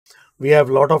We have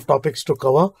a lot of topics to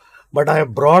cover, but I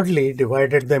have broadly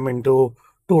divided them into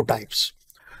two types.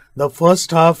 The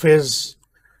first half is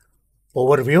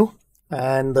overview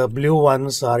and the blue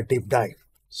ones are deep dive.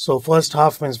 So first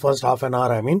half means first half an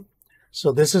hour,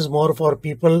 So this is more for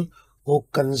people who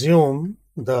consume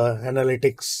the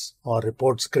analytics or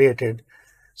reports created.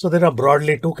 So there are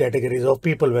broadly two categories of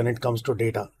people when it comes to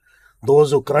data.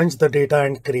 Those who crunch the data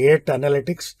and create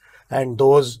analytics, and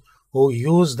those who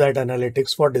use that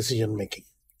analytics for decision making.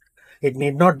 It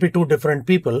need not be two different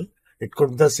people. It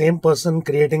could be the same person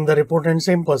creating the report and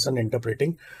same person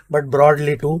interpreting, but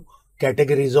broadly two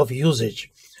categories of usage.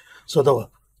 So the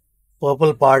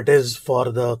purple part is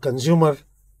for the consumer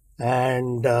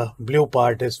and blue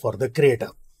part is for the creator.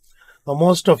 Now,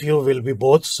 most of you will be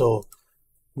both, so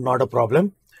not a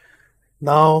problem.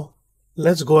 Now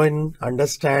let's go and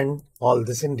understand all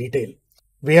this in detail.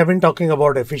 We have been talking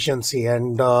about efficiency,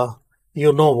 and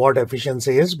you know what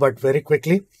efficiency is, but very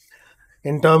quickly,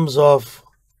 in terms of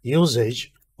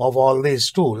usage of all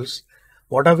these tools,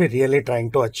 what are we really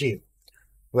trying to achieve?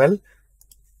 Well,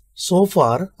 so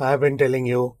far I have been telling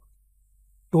you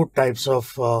two types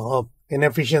of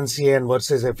inefficiency and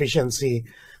versus efficiency.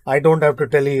 I don't have to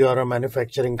tell you you're a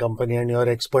manufacturing company and you're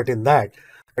expert in that.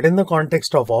 But in the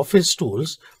context of office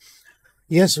tools,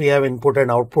 yes, we have input and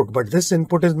output, but this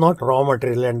input is not raw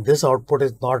material and this output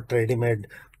is not ready-made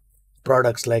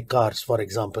products like cars, for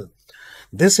example.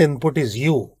 This input is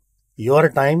you, your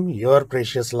time, your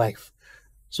precious life.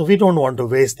 So we don't want to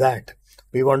waste that.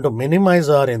 We want to minimize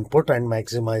our input and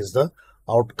maximize the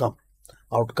outcome.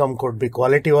 Outcome could be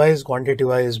quality-wise,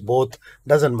 quantity-wise, both,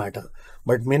 doesn't matter.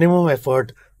 But minimum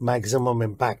effort, maximum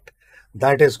impact.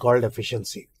 That is called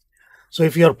efficiency. So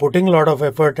if you are putting a lot of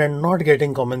effort and not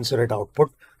getting commensurate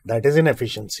output, that is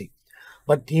inefficiency.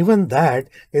 But even that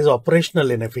is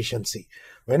operational inefficiency.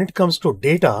 When it comes to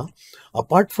data,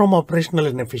 apart from operational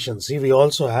inefficiency, we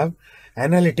also have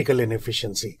analytical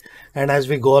inefficiency. And as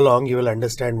we go along, you will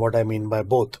understand what I mean by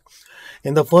both.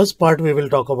 In the first part, we will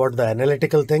talk about the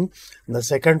analytical thing. In the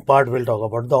second part, we'll talk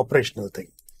about the operational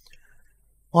thing.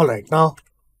 All right, now,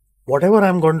 whatever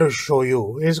I'm going to show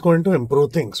you is going to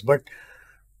improve things, but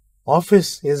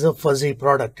Office is a fuzzy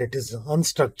product. It is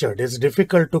unstructured. It's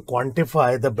difficult to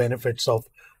quantify the benefits of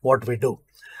what we do.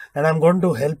 And I'm going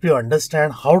to help you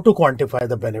understand how to quantify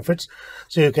the benefits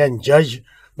so you can judge,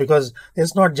 because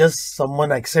it's not just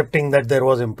someone accepting that there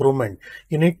was improvement.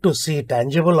 You need to see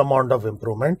tangible amount of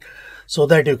improvement so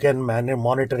that you can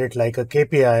monitor it like a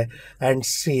KPI and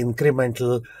see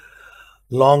incremental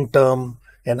long-term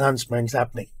enhancements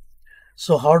happening.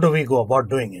 So how do we go about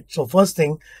doing it? So first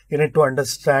thing, you need to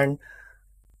understand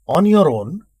on your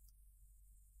own,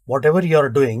 whatever you're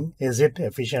doing, is it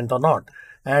efficient or not?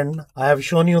 And I have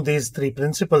shown you these three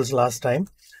principles last time,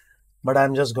 but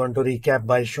I'm just going to recap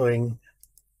by showing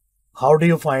how do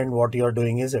you find what you're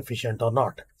doing is efficient or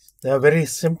not. They are very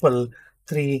simple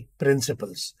three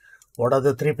principles. What are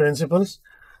the three principles?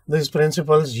 These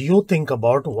principles you think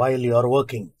about while you're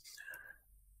working.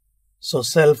 So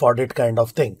self-audit kind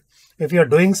of thing. If you're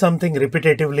doing something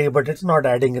repetitively, but it's not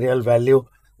adding real value,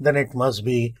 then it must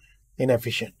be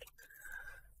inefficient.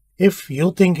 If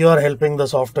you think you are helping the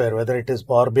software, whether it is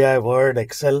Power BI, Word,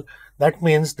 Excel, that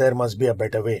means there must be a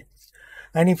better way.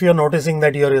 And if you're noticing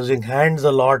that you're using hands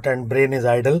a lot and brain is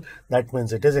idle, that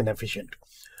means it is inefficient.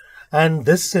 And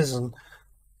this is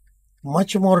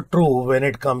much more true when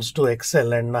it comes to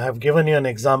Excel. And I have given you an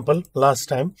example last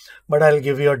time, but I'll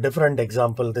give you a different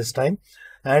example this time.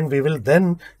 And we will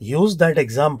then use that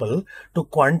example to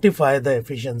quantify the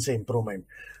efficiency improvement.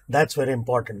 That's very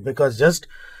important, because just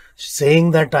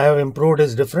saying that I have improved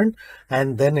is different,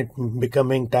 and then it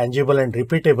becoming tangible and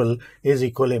repeatable is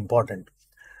equally important.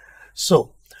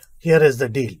 So here is the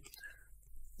deal.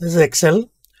 This is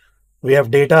Excel. We have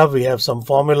data, we have some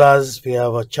formulas, we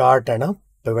have a chart and a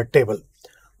pivot table.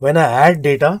 When I add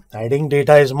data, adding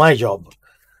data is my job.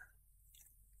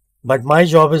 But my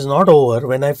job is not over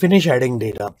when I finish adding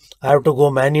data. I have to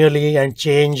go manually and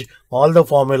change all the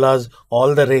formulas,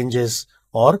 all the ranges,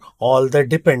 or all the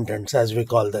dependents, as we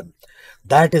call them.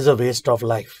 That is a waste of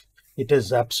life. It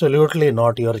is absolutely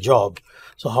not your job.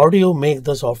 So how do you make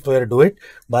the software do it?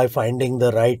 By finding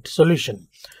the right solution.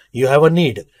 You have a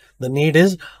need. The need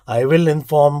is, I will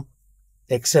inform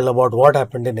Excel about what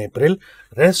happened in April.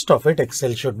 Rest of it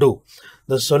Excel should do.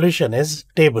 The solution is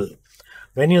table.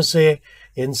 When you say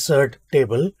insert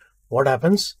table, what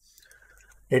happens?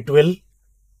 It will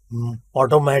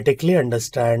automatically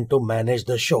understand to manage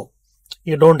the show.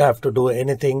 You don't have to do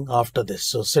anything after this.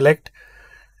 So select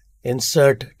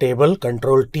insert table,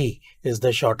 Control T is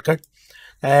the shortcut,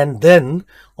 and then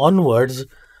onwards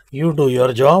you do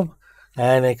your job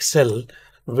and Excel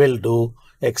will do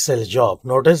Excel job.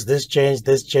 Notice this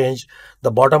change,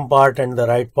 the bottom part and the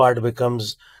right part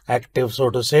becomes active, so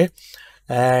to say,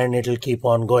 and it will keep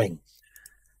on going.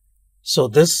 So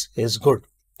this is good.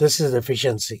 This is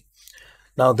efficiency.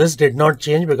 Now this did not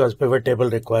change because pivot table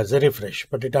requires a refresh,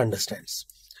 but it understands.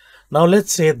 Now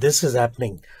let's say this is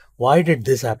happening. Why did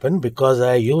this happen? Because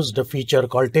I used a feature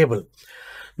called table.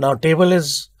 Now table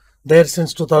is there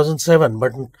since 2007,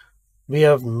 but we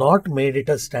have not made it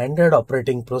a standard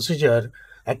operating procedure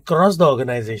across the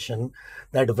organization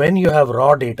that when you have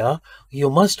raw data, you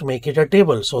must make it a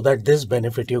table so that this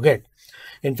benefit you get.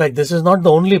 In fact, this is not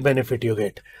the only benefit you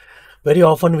get. Very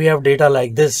often we have data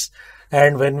like this,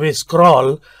 and when we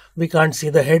scroll, we can't see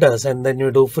the headers, and then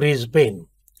you do freeze pane.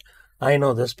 I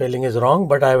know the spelling is wrong,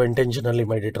 but I have intentionally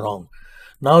made it wrong.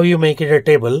 Now you make it a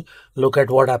table, look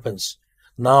at what happens.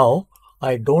 Now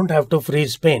I don't have to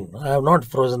freeze pane. I have not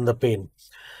frozen the pane.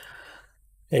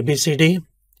 ABCD,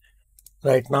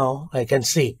 right now I can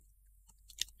see.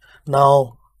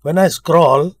 Now when I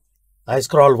scroll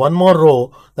one more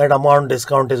row, that amount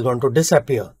discount is going to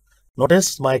disappear.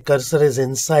 Notice my cursor is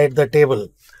inside the table.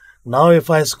 Now if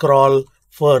I scroll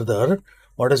further,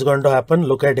 what is going to happen?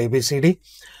 Look at ABCD.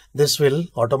 This will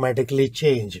automatically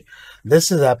change.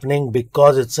 This is happening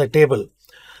because it's a table.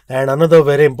 And another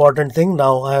very important thing,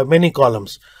 now I have many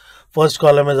columns. First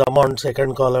column is amount,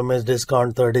 second column is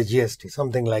discount, third is GST,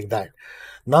 something like that.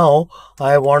 Now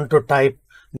I want to type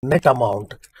net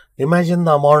amount. Imagine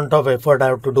the amount of effort I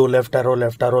have to do left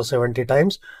arrow 70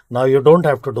 times. Now you don't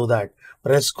have to do that.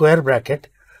 Press square bracket.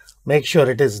 Make sure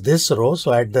it is this row.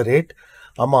 So at the rate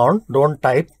amount, don't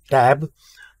type tab,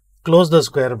 close the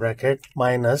square bracket,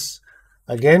 minus,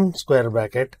 again square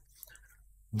bracket,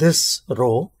 this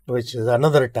row, which is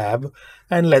another tab,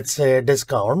 and let's say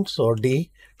discount. So D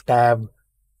tab,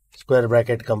 square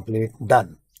bracket complete,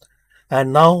 done.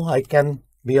 And now I can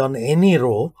be on any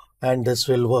row and this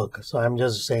will work. So I'm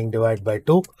just saying divide by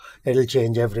 2, it will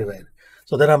change everywhere.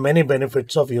 So there are many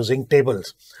benefits of using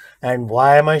tables. And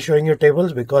why am I showing you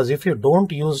tables? Because if you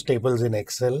don't use tables in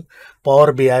Excel,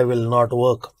 Power BI will not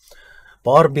work.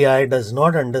 Power BI does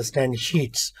not understand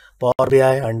sheets. Power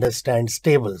BI understands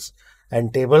tables.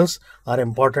 And tables are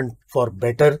important for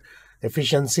better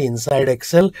efficiency inside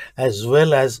Excel as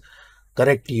well as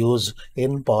correct use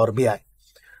in Power BI.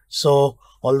 So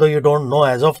although you don't know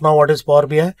as of now what is Power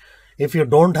BI, if you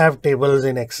don't have tables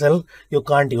in Excel, you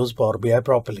can't use Power BI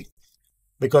properly.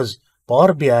 Because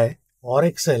Power BI or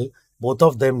Excel, both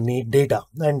of them need data,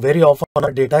 and very often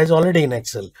our data is already in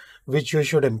Excel, which you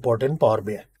should import in Power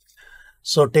BI.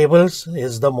 So tables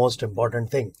is the most important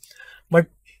thing. But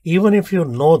even if you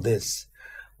know this,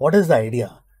 what is the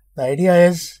idea? The idea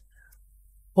is,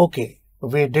 okay,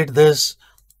 we did this,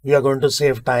 we are going to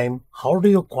save time. How do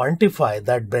you quantify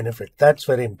that benefit? That's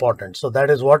very important. So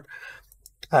that is what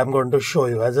I'm going to show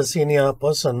you. As a senior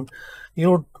person,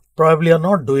 you probably are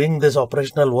not doing this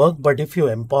operational work, but if you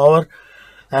empower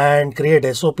and create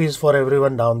SOPs for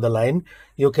everyone down the line,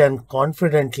 you can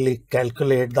confidently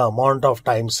calculate the amount of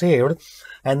time saved,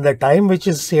 and the time which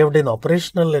is saved in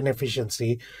operational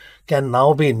inefficiency can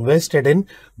now be invested in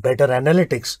better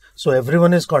analytics. So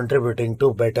everyone is contributing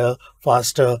to better,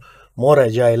 faster, more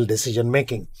agile decision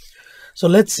making. So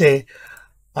let's say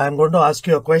I'm going to ask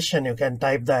you a question. You can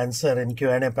type the answer in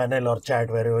Q&A panel or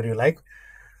chat, wherever you like.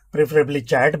 Preferably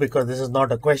chat, because this is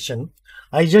not a question.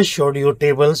 I just showed you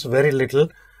tables, very little.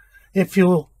 If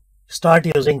you start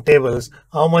using tables,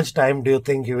 how much time do you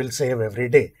think you will save every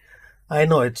day? I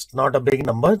know it's not a big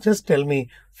number. Just tell me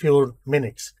few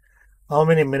minutes. How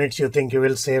many minutes you think you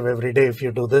will save every day if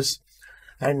you do this?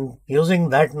 And using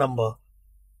that number,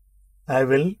 I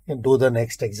will do the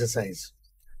next exercise.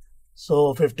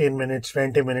 So 15 minutes,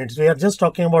 20 minutes. We are just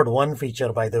talking about one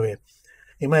feature, by the way.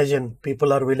 Imagine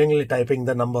people are willingly typing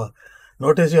the number.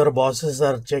 Notice your bosses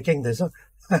are checking this.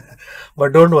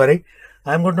 But don't worry.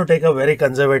 I'm going to take a very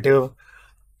conservative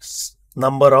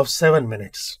number of 7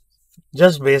 minutes.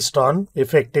 Just based on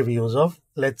effective use of,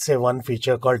 let's say, one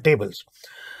feature called tables.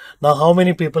 Now, how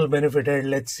many people benefited?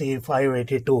 Let's see,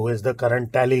 582 is the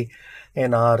current tally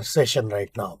in our session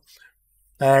right now.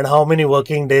 And how many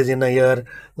working days in a year?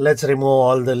 Let's remove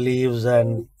all the leaves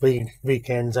and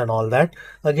weekends and all that.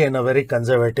 Again, a very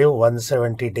conservative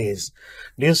 170 days.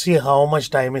 Do you see how much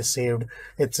time is saved?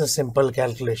 It's a simple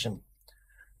calculation.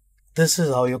 This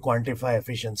is how you quantify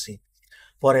efficiency.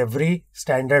 For every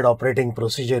standard operating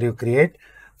procedure you create,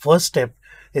 first step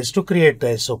is to create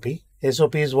the SOP.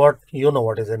 SOP is what, you know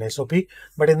what is an SOP,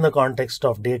 but in the context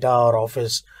of data or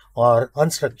office or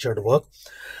unstructured work,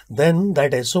 then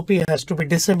that SOP has to be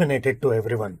disseminated to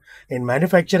everyone. In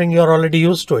manufacturing, you are already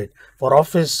used to it. For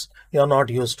office, you're not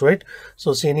used to it.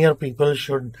 So senior people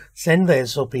should send the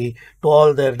SOP to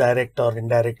all their direct or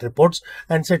indirect reports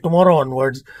and say tomorrow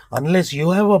onwards, unless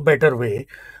you have a better way,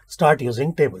 start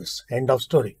using tables. End of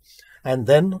story. And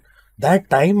then that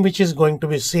time which is going to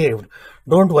be saved,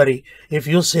 don't worry, if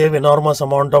you save enormous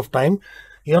amount of time,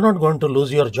 you're not going to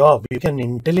lose your job. You can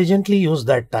intelligently use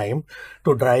that time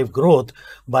to drive growth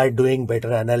by doing better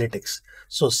analytics.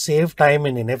 So save time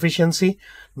in inefficiency,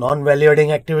 non-value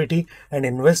adding activity, and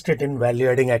invest it in value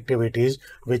adding activities,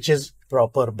 which is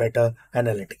proper, better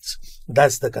analytics.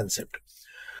 That's the concept.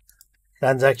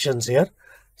 Transactions here,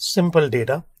 simple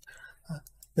data.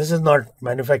 This is not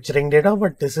manufacturing data,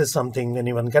 but this is something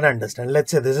anyone can understand.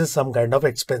 Let's say this is some kind of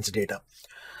expense data.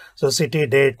 So city,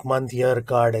 date, month, year,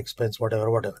 card, expense,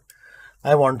 whatever.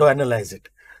 I want to analyze it.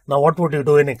 Now, what would you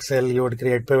do in Excel? You would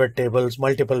create pivot tables,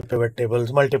 multiple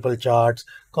charts,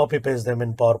 copy paste them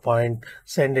in PowerPoint,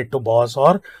 send it to boss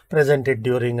or present it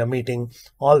during a meeting.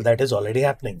 All that is already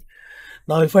happening.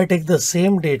 Now, if I take the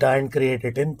same data and create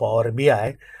it in Power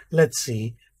BI, let's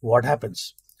see what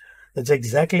happens. It's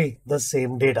exactly the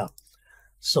same data.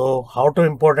 So how to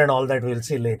import and all that we'll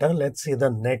see later. Let's see the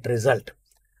net result.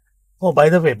 Oh, by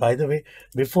the way,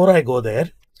 before I go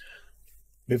there,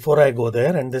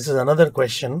 and this is another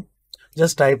question,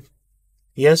 just type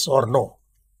yes or no.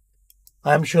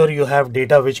 I'm sure you have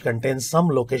data which contains some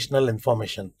locational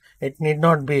information. It need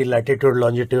not be latitude,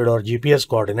 longitude, or GPS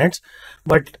coordinates,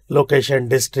 but location,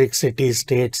 district, city,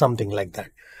 state, something like that.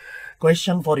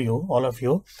 Question for you, all of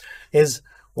you, is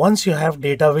once you have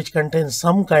data which contains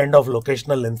some kind of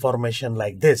locational information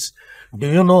like this, do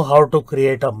you know how to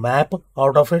create a map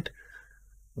out of it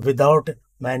without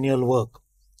manual work?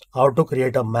 How to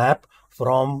create a map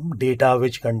from data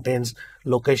which contains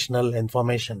locational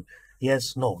information?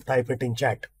 Yes, no, type it in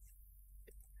chat.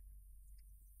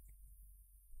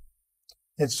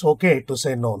 It's okay to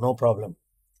say no, no problem.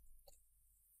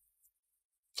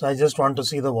 So I just want to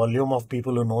see the volume of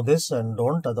people who know this and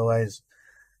don't. Otherwise,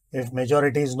 if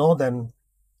majority is no, then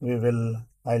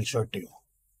I'll show it to you.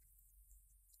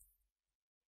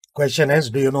 Question is,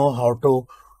 do you know how to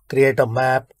create a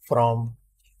map from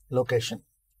location?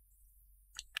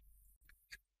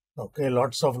 Okay,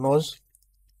 lots of no's,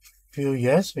 few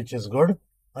yes, which is good.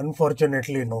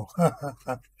 Unfortunately, no.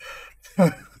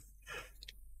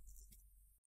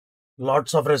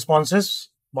 Lots of responses,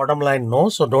 bottom line no,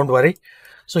 so don't worry.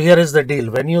 So here is the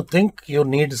deal. When you think you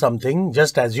need something,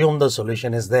 just assume the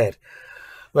solution is there.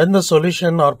 When the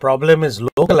solution or problem is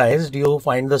localized, you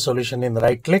find the solution in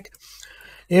right click.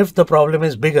 If the problem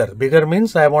is bigger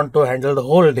means I want to handle the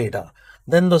whole data,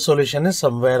 then the solution is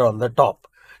somewhere on the top.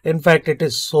 In fact, it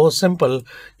is so simple,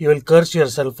 you will curse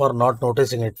yourself for not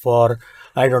noticing it for,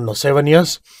 I don't know, 7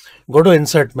 years. Go to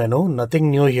insert menu, nothing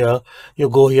new here. You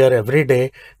go here every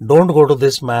day. Don't go to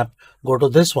this map, go to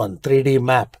this one, 3D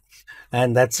map.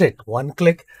 And that's it. One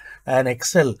click and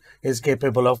Excel is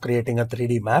capable of creating a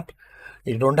 3D map.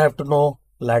 You don't have to know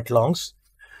lat longs.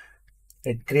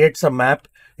 It creates a map.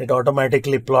 It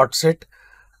automatically plots it.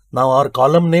 Now our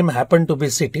column name happened to be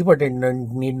city, but it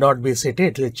need not be city.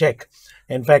 It will check.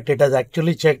 In fact, it has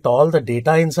actually checked all the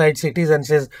data inside cities and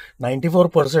says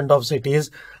 94% of cities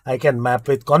I can map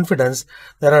with confidence.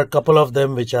 There are a couple of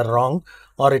them which are wrong,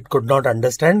 or it could not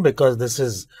understand because this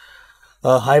is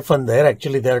a hyphen there.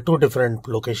 Actually, there are two different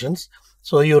locations.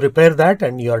 So you repair that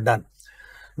and you are done.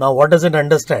 Now, what does it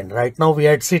understand? Right now we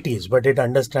had cities, but it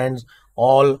understands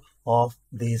all of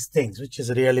these things, which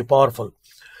is really powerful.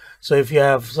 So if you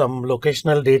have some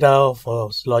locational data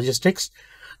for logistics,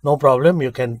 no problem,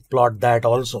 you can plot that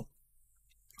also.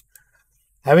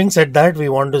 Having said that, we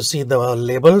want to see the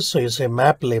labels. So you say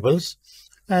map labels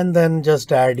and then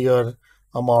just add your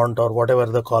amount or whatever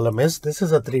the column is. This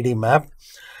is a 3D map,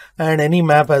 and any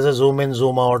map has a zoom in,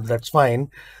 zoom out, that's fine.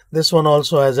 This one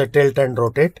also has a tilt and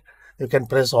rotate. You can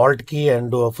press Alt key and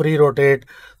do a free rotate,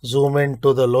 zoom in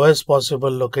to the lowest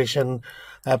possible location,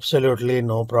 absolutely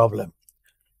no problem.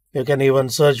 You can even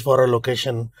search for a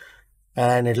location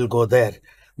and it'll go there.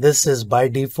 This is by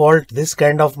default this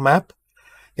kind of map.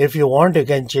 If you want, you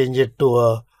can change it to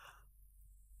a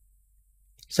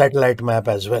satellite map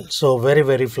as well. So very,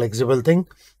 very flexible thing.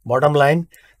 Bottom line,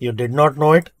 you did not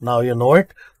know it, now you know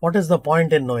it. What is the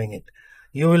point in knowing it?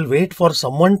 You will wait for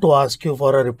someone to ask you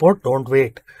for a report. Don't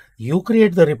wait. You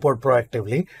create the report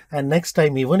proactively, and next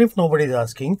time, even if nobody is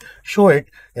asking, show it.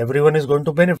 Everyone is going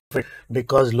to benefit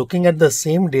because looking at the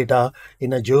same data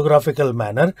in a geographical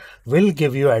manner will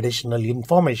give you additional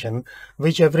information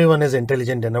which everyone is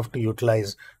intelligent enough to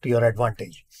utilize to your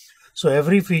advantage. So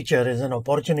every feature is an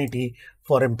opportunity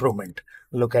for improvement.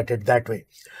 look at it that way.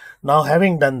 Now,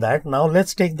 having done that, now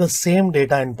let's take the same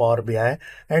data in Power BI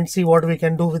and see what we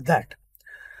can do with that.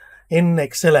 In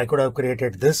Excel, I could have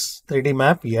created this 3D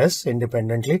map, yes,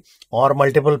 independently, or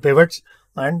multiple pivots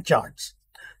and charts.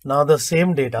 Now the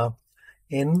same data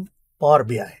in Power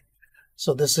BI.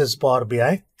 So this is Power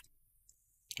BI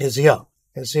is here.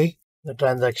 You see the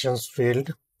transactions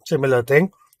field, similar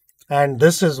thing. And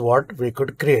this is what we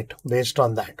could create based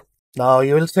on that. Now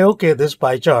you will say, okay, this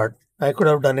pie chart I could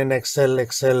have done in Excel.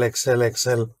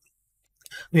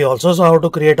 We also saw how to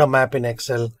create a map in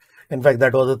Excel. In fact,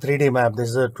 that was a 3D map. This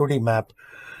is a 2D map.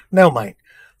 Never mind.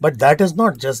 But that is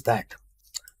not just that.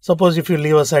 Suppose if you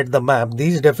leave aside the map,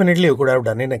 these definitely you could have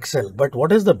done in Excel. But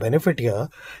what is the benefit here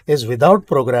is without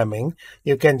programming,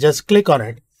 you can just click on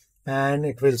it and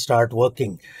it will start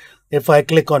working. If I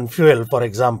click on fuel, for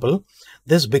example,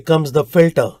 this becomes the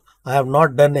filter. I have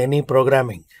not done any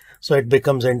programming. So it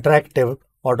becomes interactive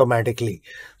automatically.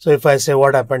 So if I say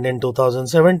what happened in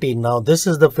 2017, now this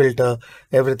is the filter,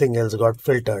 everything else got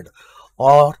filtered.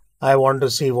 Or I want to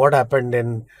see what happened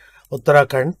in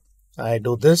Uttarakhand. I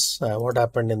do this, what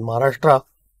happened in Maharashtra.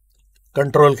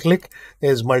 Control click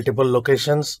is multiple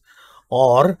locations,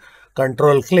 or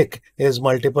control click is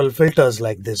multiple filters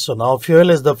like this. So now fuel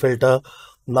is the filter.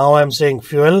 Now I'm saying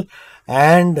fuel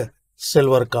and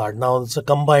silver card. Now it's a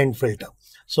combined filter.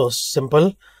 So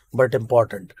simple but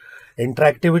important.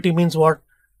 Interactivity means what?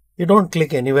 You don't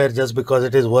click anywhere just because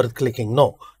it is worth clicking.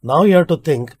 No. Now you have to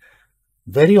think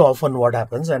very often what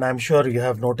happens, and I'm sure you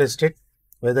have noticed it,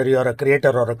 whether you are a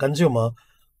creator or a consumer,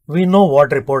 we know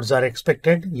what reports are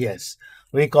expected. Yes.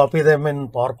 We copy them in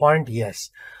PowerPoint. Yes.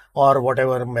 Or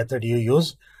whatever method you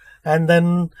use. And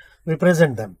then we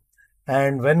present them.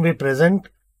 And when we present,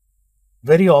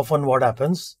 very often what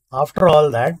happens, after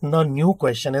all that, the new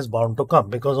question is bound to come,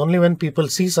 because only when people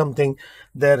see something,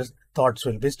 their thoughts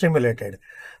will be stimulated.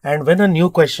 And when a new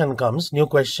question comes, new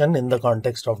question in the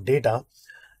context of data,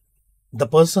 the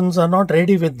persons are not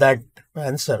ready with that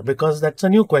answer because that's a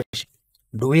new question.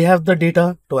 Do we have the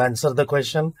data to answer the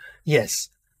question? Yes.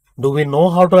 Do we know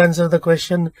how to answer the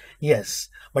question? Yes.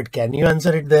 But can you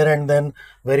answer it there and then?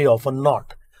 Very often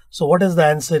not. So what is the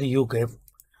answer you give?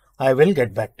 I will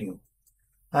get back to you.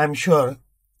 I'm sure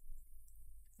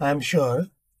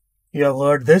you have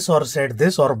heard this or said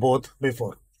this or both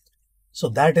before. So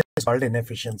that is called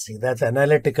inefficiency. That's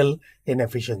analytical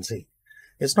inefficiency.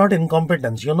 It's not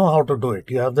incompetence. You know how to do it.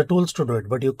 You have the tools to do it,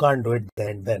 but you can't do it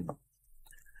then.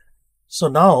 So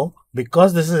now,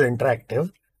 because this is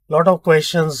interactive, lot of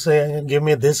questions say, give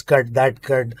me this cut, that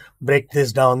cut, break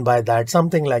this down by that,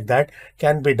 something like that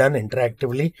can be done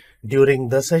interactively during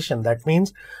the session. That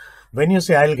means when you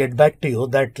say I'll get back to you,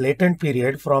 that latent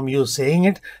period from you saying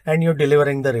it and you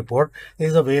delivering the report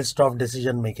is a waste of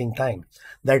decision making time.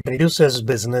 That reduces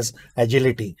business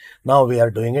agility. Now we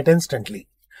are doing it instantly.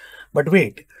 But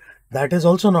wait, that is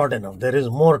also not enough. There is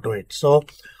more to it. So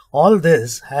all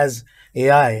this has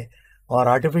AI or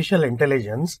artificial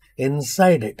intelligence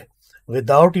inside it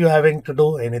without you having to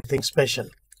do anything special.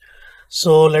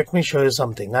 So let me show you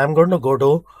something. I'm going to go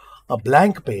to a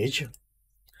blank page.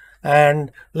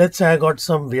 And let's say I got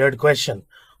some weird question.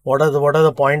 What are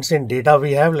the points in data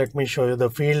we have? Let me show you the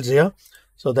fields here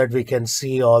so that we can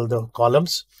see all the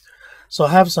columns. So I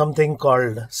have something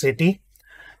called city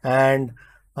and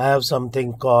I have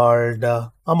something called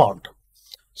amount.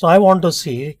 So I want to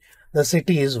see the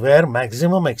cities where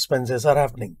maximum expenses are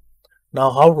happening. Now,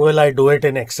 how will I do it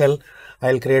in Excel?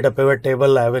 I'll create a pivot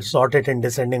table. I will sort it in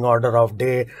descending order of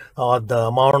day or the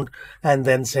amount and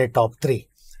then say top 3.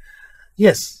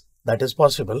 Yes, that is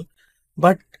possible,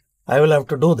 but I will have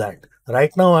to do that.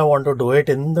 Right now, I want to do it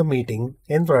in the meeting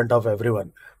in front of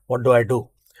everyone. What do I do?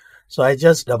 So I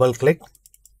just double click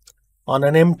on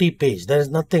an empty page. There is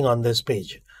nothing on this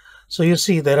page. So you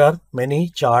see there are many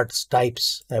charts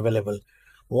types available.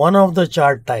 One of the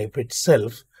chart type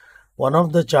itself, one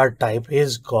of the chart type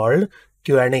is called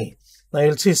Q&A. Now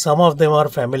you'll see some of them are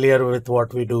familiar with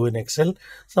what we do in Excel,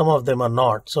 some of them are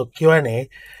not. So Q&A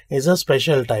is a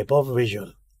special type of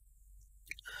visual.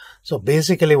 So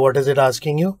basically what is it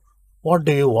asking you? What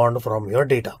do you want from your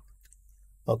data?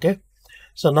 Okay.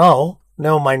 So now,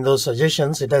 never mind those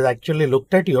suggestions. It has actually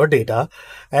looked at your data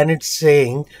and it's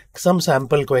saying some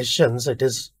sample questions. It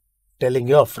is telling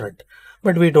you upfront,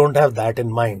 but we don't have that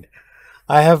in mind.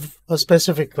 I have a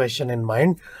specific question in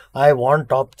mind. I want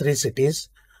top 3 cities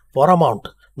for amount.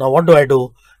 Now what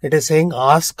do? It is saying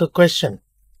ask a question.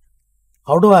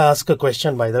 How do I ask a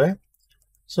question, by the way?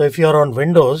 So if you're on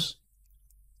Windows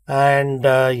and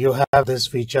you have this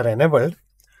feature enabled,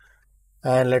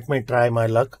 and let me try my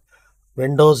luck.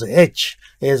 Windows H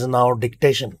is now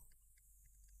dictation.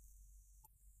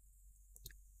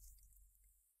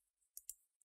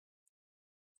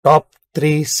 top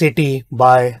 3 city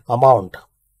by amount.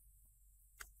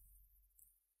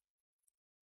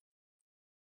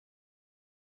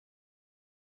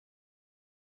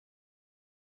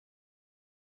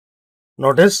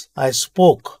 Notice I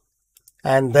spoke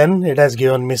and then it has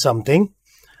given me something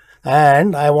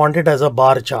and I want it as a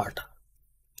bar chart.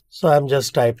 So I'm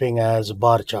just typing as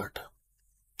bar chart.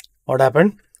 What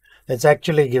happened? It's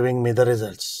actually giving me the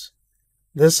results.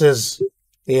 This is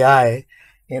AI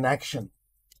in action.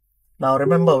 Now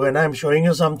remember, when I'm showing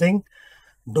you something,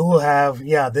 do have,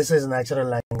 yeah, this is natural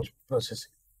language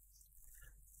processing.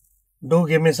 Do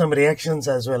give me some reactions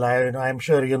as well. I'm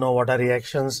sure you know what are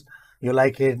reactions. You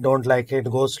like it, don't like it,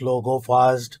 go slow, go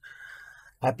fast,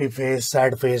 happy face,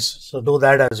 sad face. So do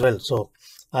that as well. So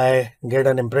I get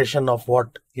an impression of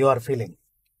what you are feeling.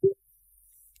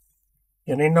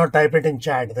 You need not type it in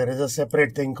chat. There is a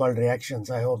separate thing called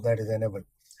reactions. I hope that is enabled.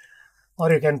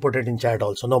 Or you can put it in chat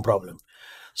also, no problem.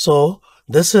 So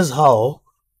this is how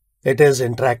it is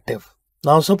interactive.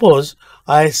 Now suppose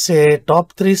I say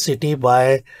top 3 city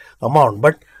by amount,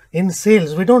 but in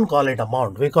sales we don't call it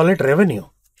amount, we call it revenue.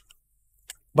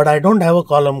 But I don't have a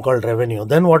column called revenue.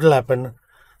 Then what will happen?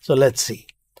 So let's see.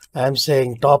 I am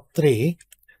saying top 3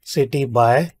 city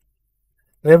by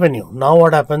revenue. Now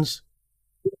what happens?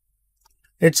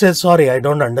 It says, sorry, I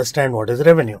don't understand what is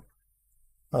revenue.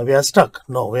 We are stuck.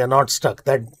 No, we are not stuck.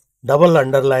 That double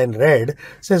underline red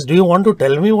says, do you want to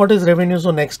tell me what is revenue?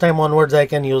 So next time onwards, I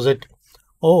can use it.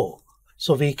 Oh,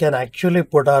 so we can actually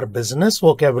put our business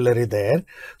vocabulary there.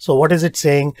 So what is it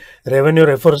saying? Revenue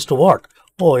refers to what?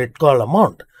 Oh, it called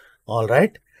amount. All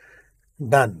right,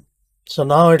 done. So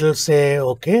now it will say,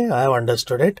 okay, I have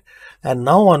understood it. And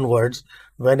now onwards,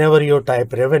 whenever you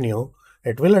type revenue,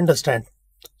 it will understand.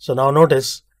 So now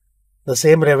notice the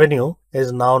same revenue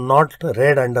is now not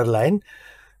red underline.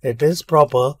 It is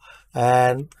proper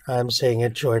and I'm saying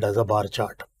it, show it as a bar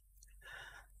chart.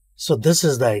 So this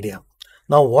is the idea.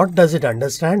 Now what does it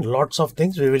understand? Lots of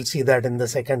things. We will see that in the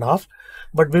second half.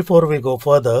 But before we go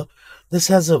further, this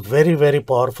has a very, very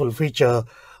powerful feature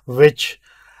which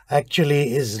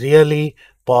actually is really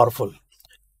powerful.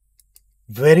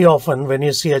 Very often when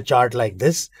you see a chart like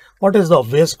this, what is the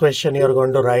obvious question you're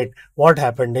going to write? What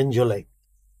happened in July?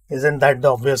 Isn't that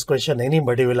the obvious question?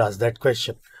 Anybody will ask that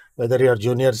question. Whether you're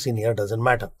junior, senior, doesn't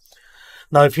matter.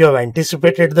 Now, if you have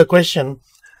anticipated the question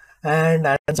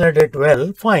and answered it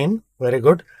well, fine, very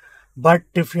good. But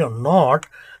if you're not,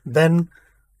 then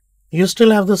you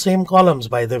still have the same columns,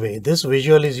 by the way. This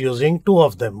visual is using two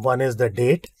of them. One is the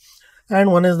date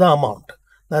and one is the amount.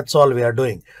 That's all we are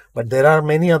doing. But there are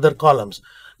many other columns.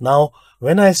 Now,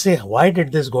 when I say, why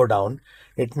did this go down?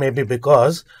 It may be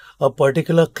because a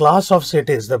particular class of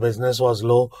cities, the business was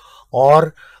low,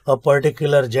 or a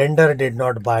particular gender did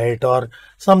not buy it, or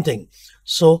something.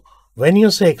 So when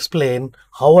you say explain,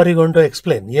 how are you going to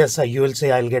explain? Yes, you will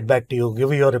say, I'll get back to you,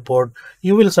 give you your report.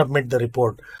 You will submit the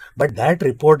report. But that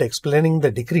report explaining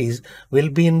the decrease will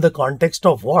be in the context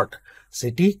of what?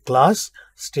 City, class,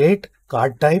 state,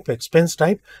 card type, expense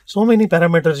type. So many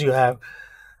parameters you have.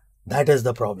 That is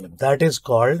the problem. That is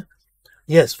called,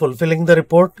 yes, fulfilling the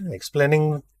report,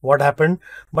 explaining what happened,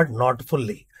 but not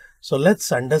fully. So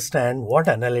let's understand what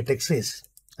analytics is.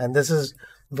 And this is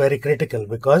very critical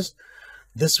because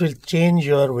this will change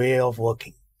your way of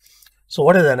working. So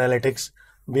what is analytics?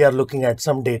 We are looking at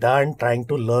some data and trying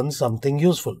to learn something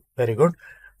useful. Very good.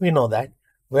 We know that.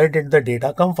 Where did the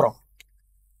data come from?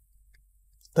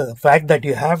 The fact that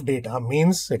you have data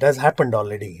means it has happened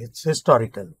already. It's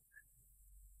historical.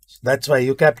 That's why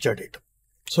you captured it.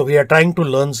 So we are trying to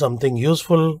learn something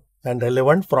useful and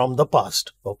relevant from the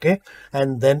past. Okay.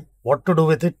 And then what to do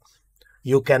with it?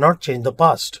 You cannot change the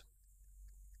past.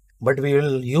 But we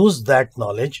will use that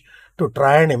knowledge to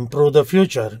try and improve the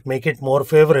future, make it more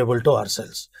favorable to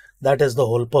ourselves. That is the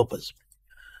whole purpose.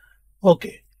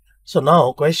 Okay. So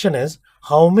now question is,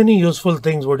 how many useful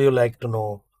things would you like to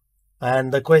know?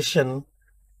 And the question,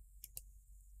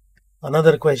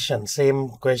 another question, same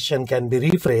question can be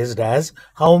rephrased as,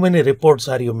 how many reports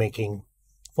are you making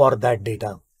for that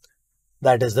data?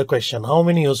 That is the question. How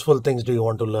many useful things do you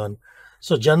want to learn?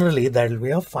 So generally that will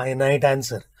be a finite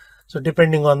answer. So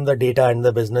depending on the data and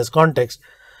the business context,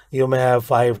 you may have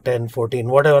 5, 10, 14,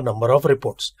 whatever number of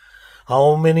reports.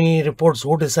 How many reports?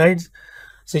 Who decides?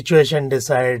 Situation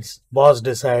decides, boss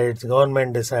decides,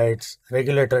 government decides,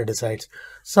 regulator decides.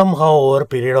 Somehow over a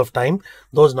period of time,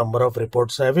 those number of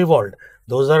reports have evolved.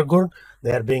 Those are good.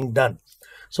 They are being done.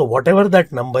 So whatever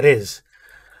that number is,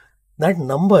 that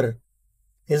number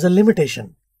is a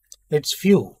limitation. It's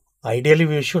few. Ideally,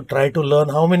 we should try to learn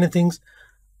how many things.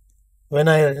 When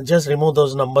I just remove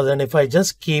those numbers and if I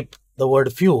just keep the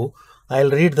word few, I'll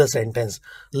read the sentence.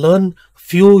 Learn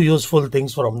few useful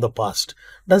things from the past.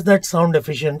 Does that sound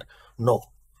efficient? No.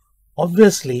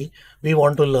 Obviously, we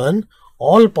want to learn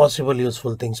all possible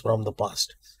useful things from the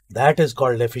past. That is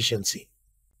called efficiency.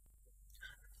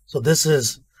 So this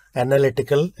is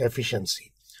analytical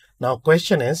efficiency. Now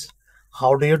question is,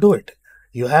 how do you do it?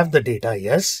 You have the data,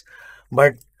 yes,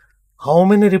 but how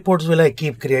many reports will I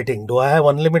keep creating? Do I have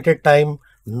unlimited time?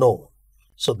 No.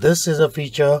 So this is a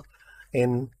feature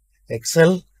in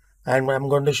Excel, and I'm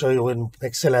going to show you in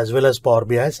Excel as well as Power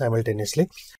BI simultaneously.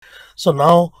 So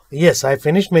now, yes, I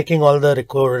finished making all the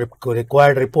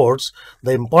required reports.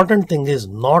 The important thing is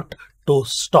not to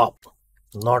stop.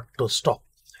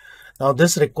 Now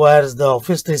this requires the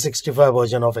Office 365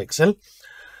 version of Excel.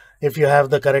 If you have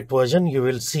the correct version, you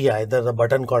will see either the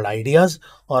button called Ideas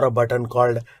or a button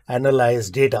called Analyze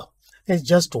Data. It's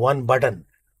just one button.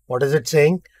 What is it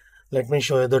saying? Let me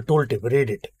show you the tooltip. Read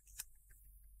it.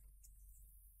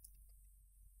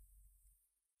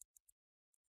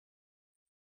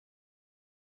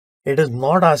 It is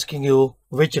not asking you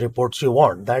which reports you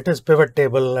want. That is pivot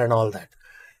table and all that.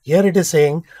 Here it is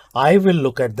saying, I will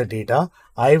look at the data.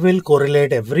 I will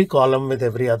correlate every column with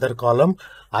every other column.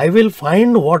 I will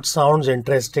find what sounds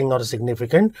interesting or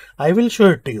significant. I will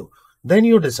show it to you. Then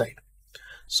you decide.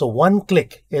 So one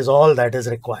click is all that is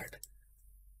required.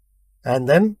 And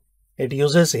then it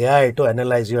uses AI to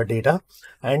analyze your data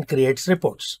and creates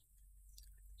reports.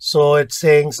 So it's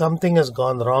saying something has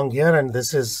gone wrong here, and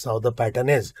this is how the pattern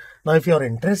is. Now, if you're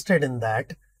interested in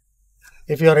that,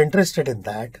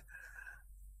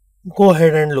 go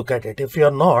ahead and look at it. If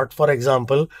you're not, for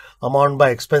example, amount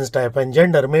by expense type and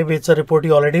gender, maybe it's a report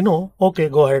you already know. Okay,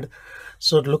 go ahead.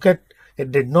 So look at,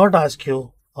 it did not ask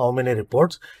you how many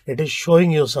reports. It is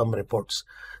showing you some reports.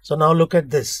 So now look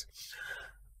at this.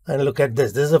 And look at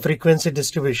this. This is a frequency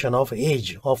distribution of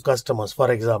age of customers,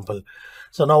 for example.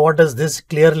 So now what does this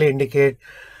clearly indicate?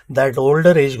 That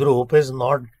older age group is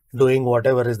not doing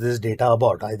whatever is this data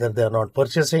about. Either they are not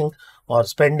purchasing or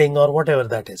spending or whatever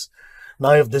that is.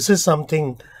 Now, if this is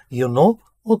something you know,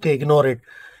 okay, ignore it.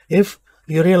 If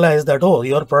you realize that, oh,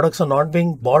 your products are not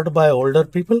being bought by older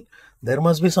people, there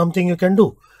must be something you can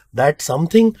do. That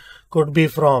something could be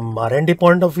from R&D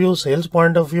point of view, sales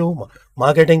point of view,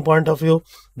 marketing point of view.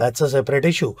 That's a separate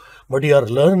issue. But you are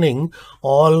learning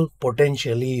all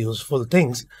potentially useful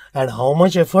things, and how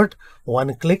much effort?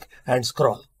 One click and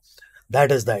scroll. That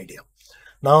is the idea.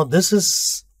 Now this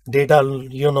is data,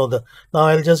 now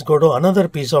I'll just go to another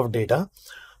piece of data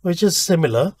which is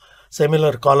similar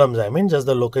columns. I mean, just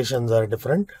the locations are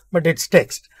different, but it's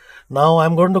text. Now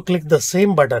I'm going to click the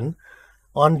same button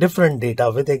on different data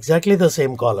with exactly the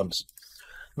same columns.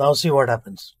 Now see what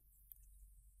happens.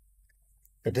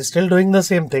 It is still doing the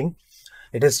same thing.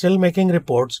 It is still making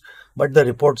reports, but the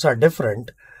reports are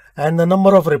different and the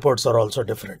number of reports are also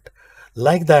different.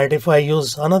 Like that, if I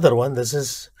use another one, this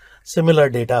is similar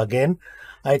data again.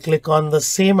 I click on the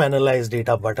same Analyze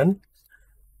Data button.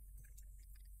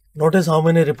 Notice how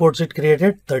many reports it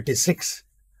created? 36.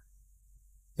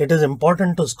 It is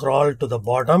important to scroll to the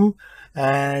bottom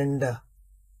and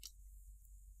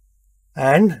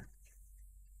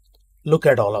look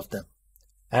at all of them.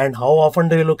 And how often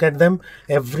do you look at them?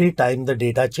 Every time the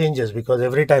data changes, because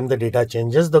every time the data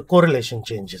changes, the correlation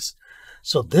changes.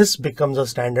 So this becomes a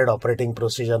standard operating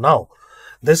procedure now.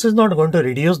 This is not going to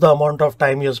reduce the amount of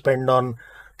time you spend on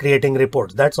creating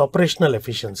reports. That's operational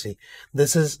efficiency.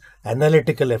 This is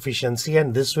analytical efficiency,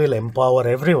 and this will empower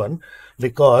everyone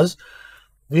because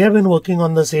we have been working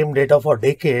on the same data for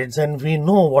decades and we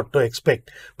know what to expect.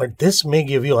 But this may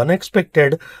give you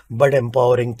unexpected but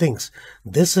empowering things.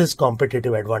 This is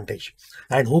competitive advantage.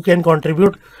 And who can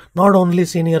contribute? Not only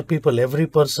senior people, every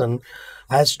person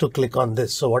has to click on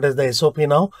this. So what is the SOP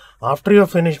now? After you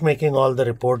finish making all the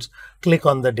reports, click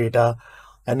on the data,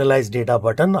 Analyze Data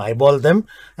button, eyeball them.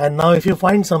 And now if you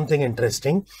find something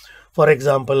interesting, for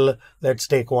example, let's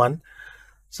take one.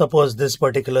 Suppose this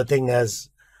particular thing has,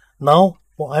 now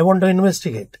I want to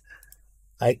investigate.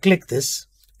 I click this,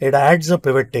 it adds a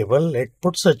pivot table, it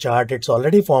puts a chart, it's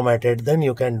already formatted, then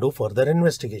you can do further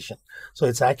investigation. So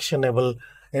it's actionable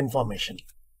information.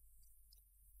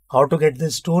 How to get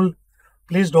this tool?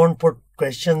 Please don't put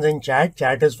questions in chat.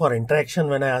 Chat is for interaction.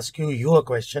 When I ask you a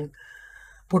question,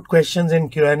 put questions in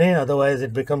Q&A, otherwise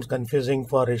it becomes confusing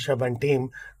for Rishabh and team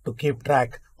to keep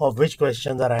track of which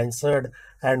questions are answered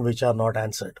and which are not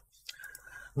answered.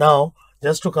 Now,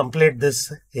 just to complete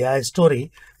this AI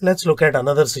story, let's look at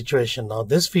another situation. Now,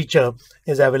 this feature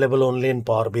is available only in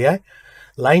Power BI.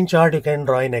 Line chart you can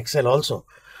draw in Excel also.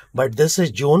 But this is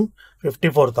June,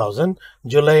 54,000,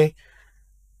 July,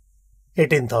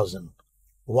 18,000.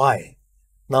 Why?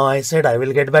 Now I said I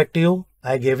will get back to you.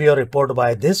 I gave you a report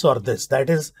by this or this. That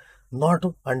is not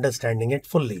understanding it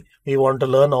fully. We want to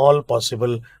learn all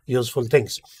possible useful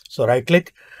things. So right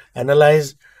click,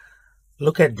 analyze.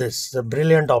 Look at this, the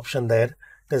brilliant option there.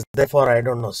 It is there for, I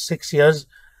don't know, 6 years.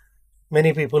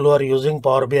 Many people who are using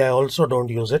Power BI also don't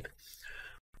use it.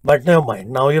 But never mind,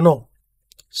 now you know.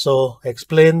 So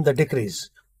explain the decrease.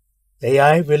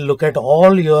 AI will look at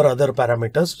all your other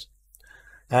parameters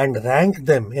and rank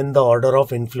them in the order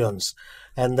of influence.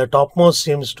 And the topmost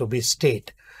seems to be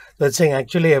state. So it's saying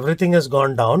actually everything has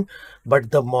gone down,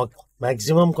 but the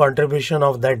maximum contribution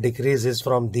of that decrease is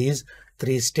from these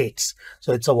 3 states.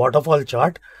 So it's a waterfall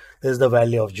chart. This is the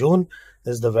value of June,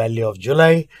 this is the value of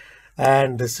July,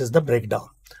 and this is the breakdown.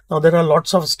 Now there are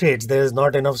lots of states. There is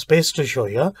not enough space to show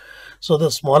here. So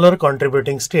the smaller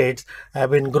contributing states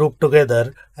have been grouped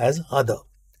together as other.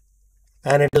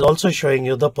 And it is also showing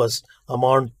you the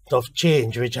amount of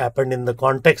change which happened in the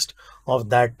context of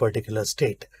that particular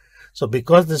state. So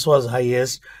because this was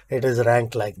highest, it is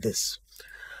ranked like this.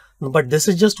 But this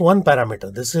is just one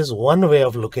parameter. This is one way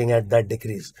of looking at that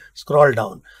decrease. Scroll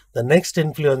down. The next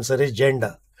influencer is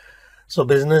gender. So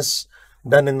business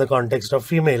done in the context of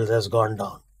females has gone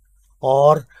down.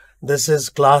 Or this is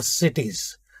class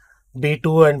cities.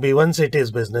 B2 and B1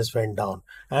 cities business went down,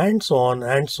 and so on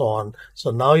and so on.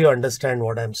 So now you understand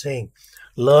what I'm saying.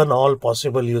 Learn all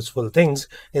possible useful things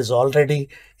is already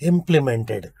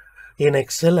implemented in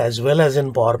Excel as well as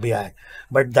in Power BI.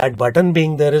 But that button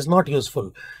being there is not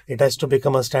useful. It has to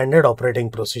become a standard operating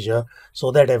procedure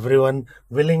so that everyone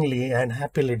willingly and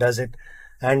happily does it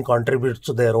and contributes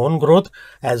to their own growth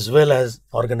as well as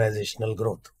organizational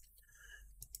growth.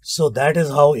 So that is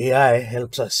how AI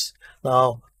helps us.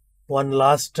 Now, one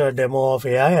last demo of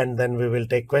AI, and then we will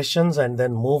take questions and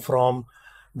then move from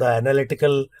the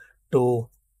analytical to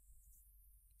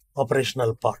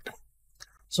operational part.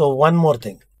 So one more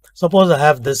thing. Suppose I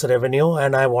have this revenue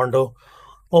and I want to,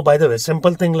 oh, by the way,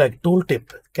 simple thing like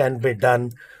tooltip can be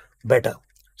done better.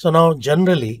 So now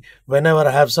generally, whenever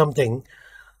I have something,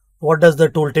 what does the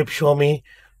tooltip show me?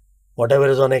 Whatever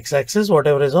is on x-axis,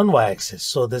 whatever is on y-axis.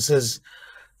 So this is,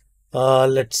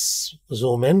 let's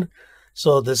zoom in.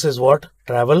 So this is what?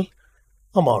 Travel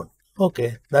amount.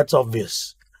 Okay, that's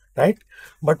obvious, right?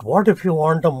 But what if you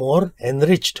want a more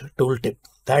enriched tooltip?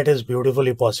 That is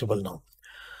beautifully possible now.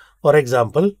 For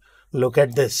example, look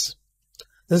at this.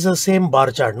 This is the same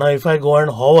bar chart. Now, if I go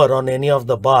and hover on any of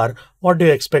the bar, what do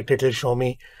you expect it will show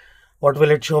me? What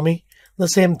will it show me? The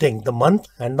same thing, the month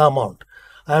and the amount.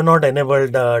 I have not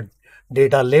enabled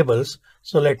data labels,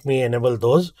 so let me enable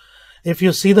those. If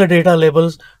you see the data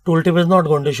labels, tooltip is not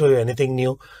going to show you anything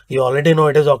new. You already know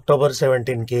it is October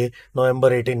 17K,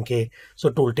 November 18K. So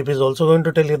tooltip is also going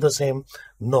to tell you the same.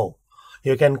 No,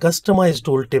 you can customize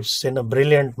tooltips in a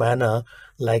brilliant manner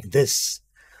like this.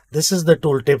 This is the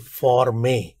tooltip for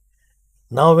May.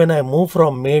 Now when I move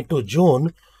from May to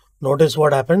June, notice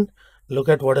what happened. Look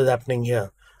at what is happening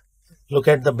here. Look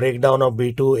at the breakdown of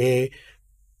B2A.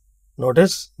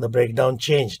 Notice the breakdown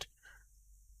changed.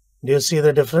 Do you see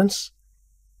the difference?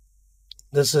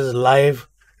 This is live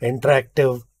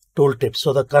interactive tooltip.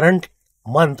 So the current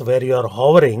month where you are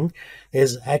hovering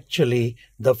is actually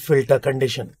the filter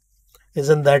condition.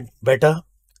 Isn't that better?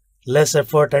 Less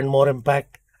effort and more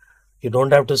impact. You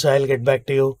don't have to say I'll get back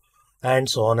to you, and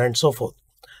so on and so forth.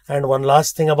 And one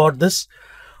last thing about this,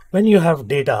 when you have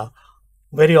data,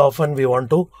 very often we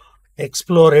want to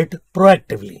explore it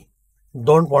proactively.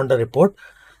 Don't want a report.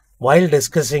 While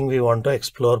discussing, we want to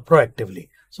explore proactively.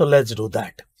 So let's do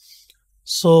that.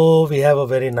 So we have a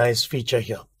very nice feature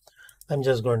here. I'm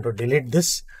just going to delete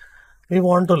this. We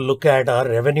want to look at our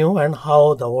revenue and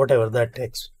how the whatever that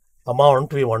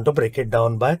amount, we want to break it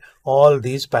down by all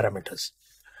these parameters.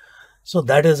 So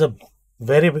that is a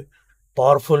very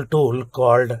powerful tool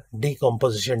called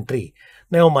decomposition tree.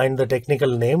 Never mind the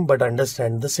technical name, but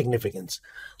understand the significance.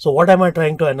 So what am I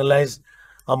trying to analyze?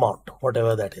 Amount,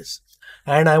 whatever that is.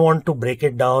 And I want to break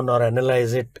it down or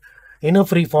analyze it in a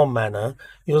free-form manner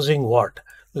using what?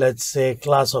 Let's say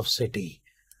class of city,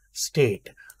 state.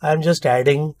 I'm just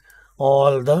adding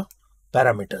all the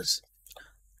parameters.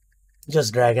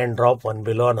 Just drag and drop one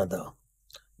below another.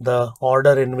 The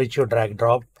order in which you drag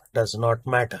drop does not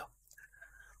matter.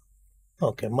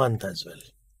 Okay, month as well.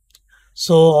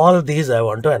 So all these I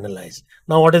want to analyze.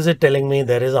 Now what is it telling me?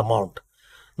 There is amount.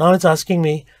 Now it's asking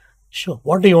me, sure,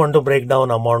 what do you want to break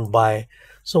down amount by?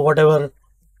 So whatever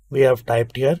we have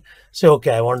typed here, say,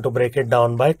 okay, I want to break it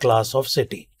down by class of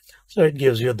city. So it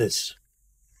gives you this.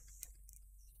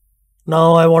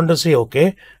 Now I want to see,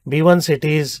 okay, B1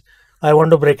 cities, I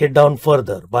want to break it down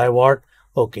further by what?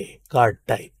 Okay, card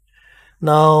type.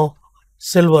 Now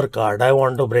Silver card, I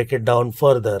want to break it down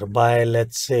further by,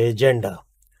 let's say, gender.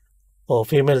 Oh,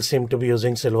 females seem to be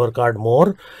using silver card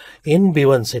more in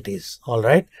B1 cities. All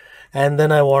right. And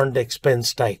then I want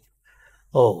expense type.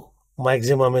 Oh,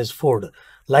 maximum is food.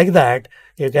 Like that,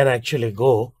 you can actually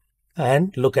go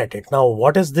and look at it. Now,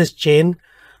 what is this chain?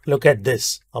 Look at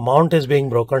this. Amount is being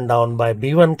broken down by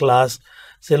B1 class,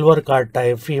 silver card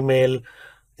type, female,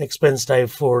 expense type,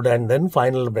 food, and then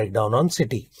final breakdown on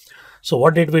city. So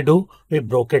what did we do? We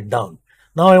broke it down.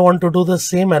 Now I want to do the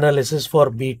same analysis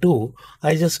for B2.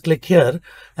 I just click here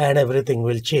and everything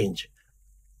will change.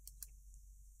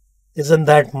 Isn't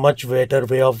that much better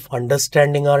way of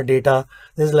understanding our data?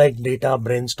 This is like data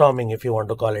brainstorming, if you want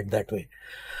to call it that way.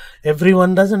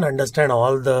 Everyone doesn't understand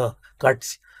all the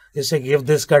cuts. You say give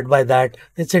this cut by that.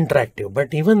 It's interactive,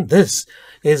 but even this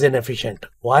is inefficient.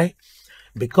 Why?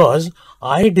 Because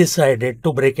I decided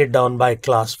to break it down by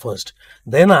class first.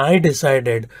 Then I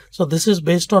decided, so this is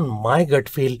based on my gut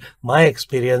feel, my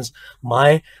experience,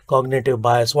 my cognitive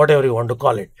bias, whatever you want to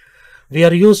call it. We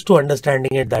are used to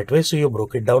understanding it that way, so you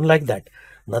broke it down like that.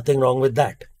 Nothing wrong with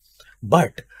that.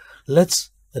 But let's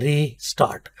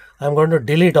restart. I'm going to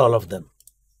delete all of them.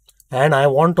 And I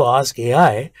want to ask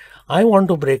AI, I want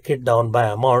to break it down by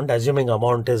amount, assuming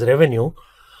amount is revenue.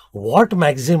 What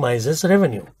maximizes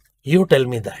revenue? You tell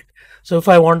me that. So if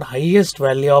I want highest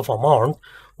value of amount,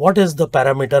 what is the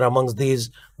parameter amongst these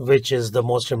which is the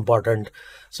most important?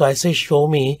 So I say show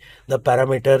me the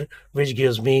parameter which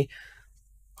gives me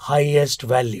highest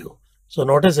value. So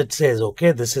notice it says,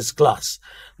 okay, this is class.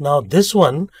 Now this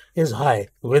one is high.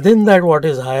 Within that, what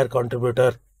is higher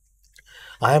contributor?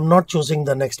 I am not choosing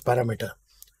the next parameter.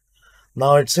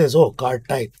 Now it says, oh, card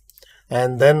type.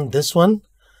 And then this one,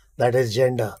 that is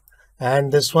gender.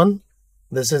 And this one,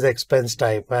 this is expense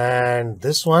type. And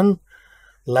this one,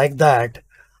 like that,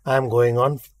 I'm going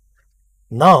on.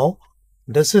 Now,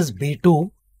 this is B2,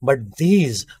 but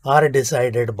these are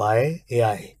decided by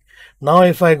AI. Now,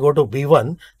 if I go to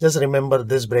B1, just remember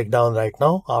this breakdown right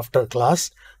now. After class,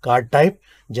 card type,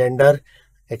 gender,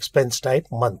 expense type,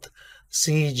 month,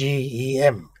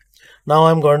 CGEM. Now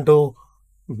I'm going to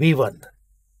B1.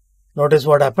 Notice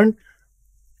what happened.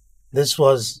 This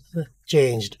was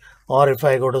changed. Or if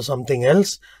I go to something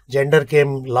else, gender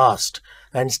came last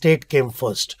and state came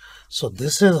first. So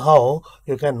this is how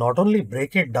you can not only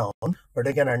break it down, but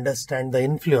you can understand the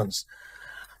influence.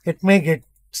 It may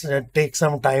take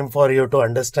some time for you to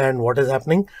understand what is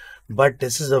happening, but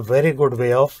this is a very good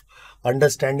way of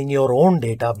understanding your own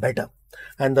data better.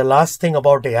 And the last thing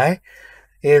about AI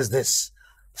is this.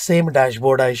 Same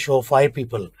dashboard, I show 5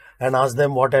 people and ask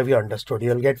them what have you understood.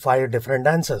 You'll get 5 different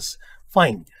answers.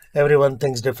 Fine. Everyone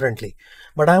thinks differently.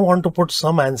 But I want to put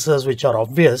some answers which are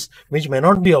obvious, which may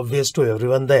not be obvious to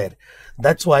everyone there.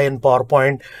 That's why in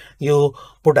PowerPoint, you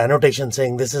put annotation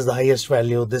saying this is the highest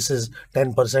value, this is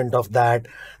 10% of that.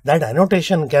 That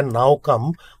annotation can now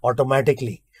come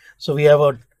automatically. So we have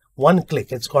a one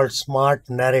click. It's called Smart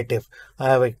Narrative. I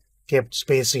have kept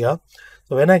space here.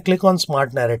 So when I click on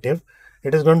Smart Narrative,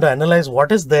 it is going to analyze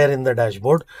what is there in the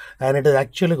dashboard and it is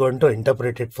actually going to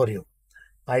interpret it for you.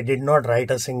 I did not write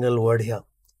a single word here.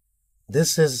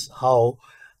 This is how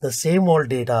the same old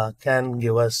data can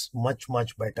give us much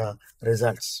better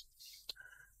results.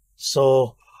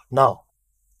 So now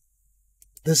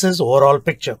this is overall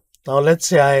picture. Now let's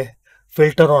say I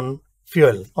filter on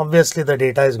fuel. Obviously the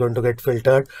data is going to get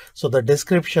filtered, so the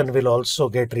description will also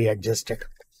get readjusted.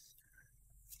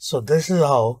 So this is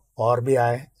how Power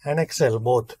BI and Excel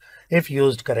both, if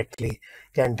used correctly,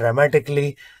 can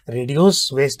dramatically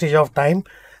reduce wastage of time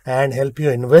and help you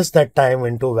invest that time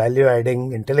into value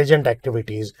adding intelligent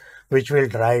activities which will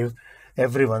drive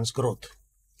everyone's growth.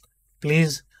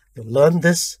 Please learn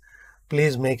this,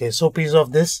 please make SOPs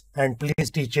of this, and please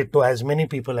teach it to as many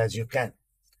people as you can.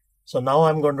 So now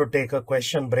I'm going to take a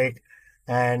question break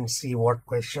and see what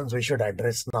questions we should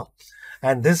address now.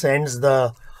 And this ends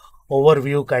the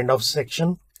overview kind of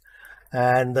section.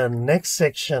 And the next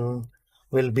section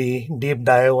will be deep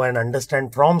dive and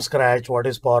understand from scratch what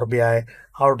is Power BI,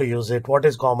 how to use it, what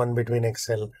is common between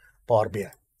Excel, Power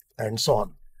BI, and so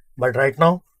on. But right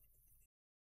now,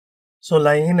 so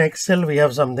like in Excel, we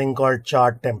have something called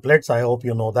chart templates. I hope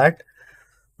you know that.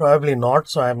 Probably not.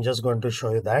 So I'm just going to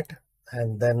show you that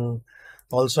and then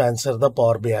also answer the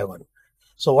Power BI one.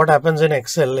 So what happens in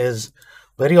Excel is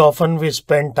very often we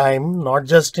spend time not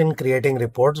just in creating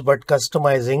reports, but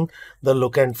customizing the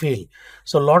look and feel.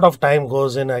 So a lot of time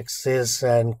goes in axes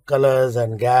and colors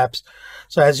and gaps.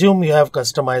 So assume you have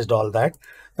customized all that.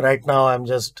 Right now, I'm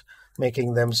just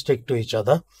making them stick to each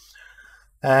other.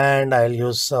 And I'll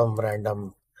use some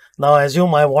random. Now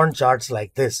assume I want charts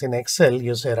like this. In Excel,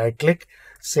 you say right click,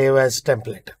 save as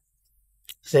template.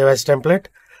 Save as template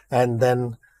and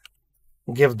then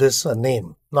give this a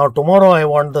name. Now tomorrow I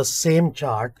want the same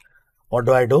chart. What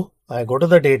do? I go to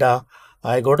the data,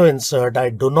 I go to insert, I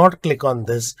do not click on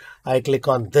this, I click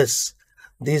on this.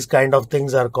 These kind of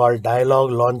things are called dialog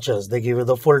launchers. They give you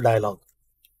the full dialog.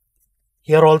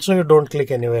 Here also you don't click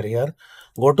anywhere here.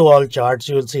 Go to all charts,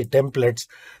 you will see templates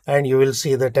and you will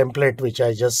see the template which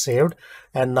I just saved,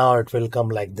 and now it will come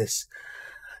like this.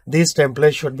 These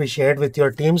templates should be shared with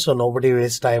your team so nobody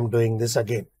wastes time doing this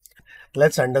again.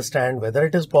 Let's understand whether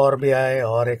it is Power BI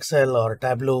or Excel or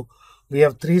Tableau. We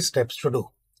have 3 steps to do.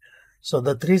 So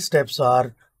the 3 steps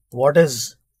are, what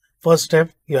is first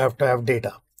step? You have to have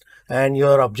data and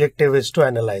your objective is to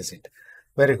analyze it.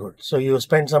 Very good. So you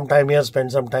spend some time here,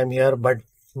 spend some time here, but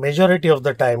majority of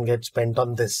the time gets spent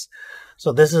on this.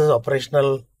 So this is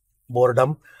operational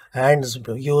boredom, hands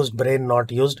used, brain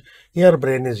not used. Here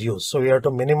brain is used. So you have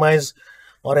to minimize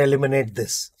or eliminate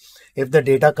this. If the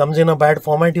data comes in a bad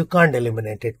format, you can't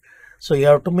eliminate it. So you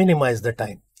have to minimize the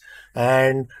time.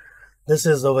 And this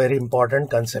is a very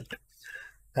important concept.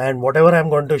 And whatever I'm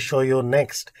going to show you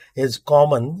next is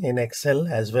common in Excel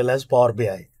as well as Power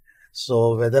BI.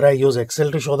 So whether I use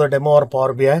Excel to show the demo or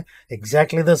Power BI,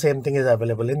 exactly the same thing is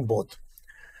available in both.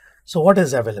 So what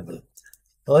is available?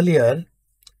 Earlier,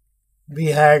 we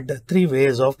had 3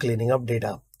 ways of cleaning up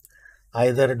data.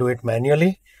 Either do it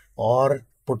manually or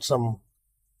put some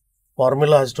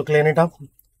formulas to clean it up,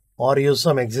 or use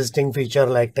some existing feature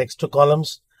like text to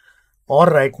columns, or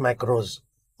write macros,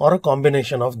 or a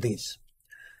combination of these.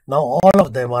 Now all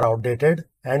of them are outdated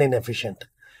and inefficient.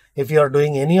 If you are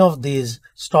doing any of these,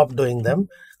 stop doing them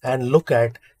and look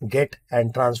at get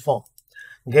and transform.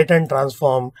 Get and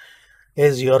transform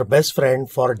is your best friend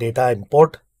for data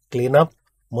import, cleanup,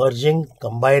 merging,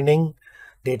 combining,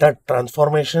 data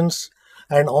transformations,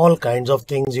 and all kinds of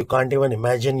things you can't even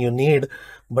imagine you need,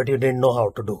 but you didn't know how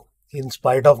to do in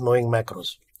spite of knowing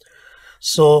macros.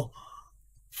 So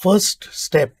first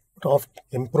step of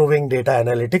improving data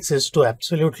analytics is to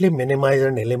absolutely minimize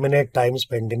and eliminate time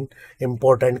spent in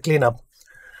import and cleanup,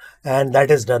 and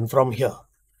that is done from here.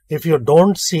 If you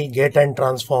don't see get and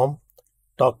transform,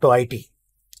 talk to IT.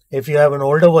 If you have an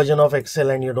older version of Excel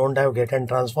and you don't have get and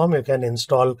transform, you can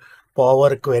install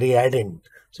Power Query add-in.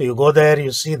 So you go there,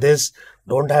 you see this,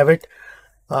 don't have it,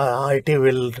 IT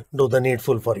will do the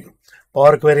needful for you.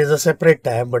 Power Query is a separate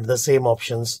tab, but the same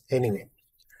options anyway.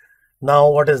 Now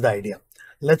what is the idea?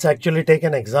 Let's actually take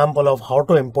an example of how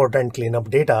to import and clean up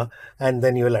data, and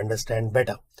then you will understand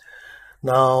better.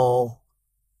 Now,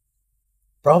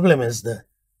 problem is that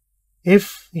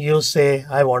if you say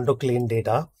I want to clean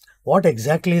data, what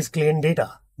exactly is clean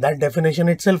data? That definition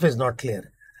itself is not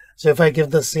clear. So if I give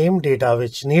the same data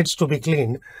which needs to be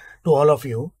cleaned to all of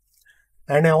you,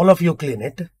 and all of you clean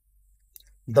it,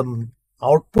 the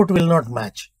output will not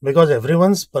match, because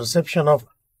everyone's perception of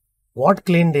what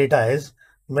clean data is,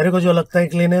 मेरे को जो लगता है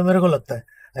clean है, मेरे को लगता है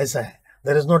ऐसा है.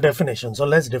 There is no definition. So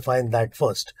let's define that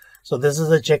first. So this is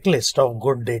a checklist of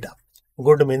good data.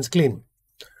 Good means clean.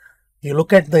 You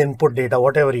look at the input data,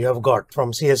 whatever you have got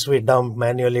from CSV dump,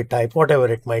 manually type, whatever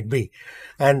it might be.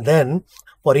 And then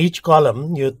for each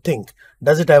column, you think,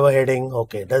 does it have a heading?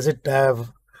 Okay. Does it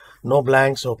have no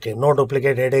blanks? Okay. No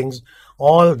duplicate headings.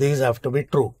 All these have to be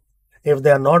true. If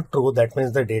they are not true, that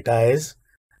means the data is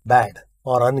bad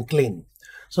or unclean.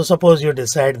 So suppose you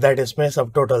decide that इसमें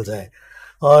subtotals है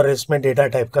और इसमें data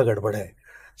type का गड़बड़ है.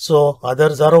 So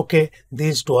others are okay,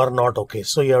 these two are not okay.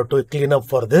 So you have to clean up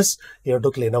for this, you have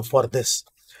to clean up for this.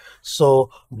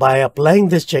 So by applying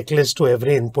this checklist to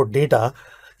every input data,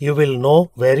 you will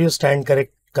know where you stand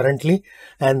currently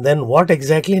and then what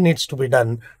exactly needs to be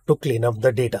done to clean up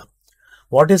the data.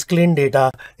 What is clean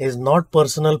data is not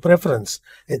personal preference.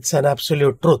 It's an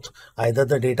absolute truth. Either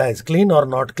the data is clean or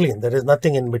not clean. There is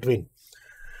nothing in between.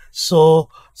 So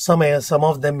some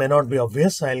of them may not be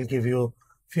obvious. I'll give you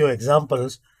few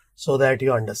examples so that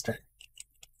you understand.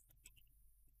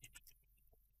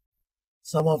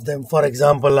 Some of them, for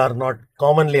example, are not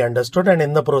commonly understood, and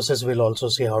in the process we'll also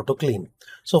see how to clean.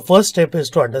 So first step is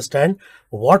to understand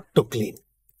what to clean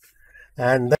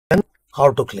and then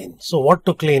how to clean. So what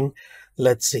to clean,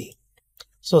 let's see.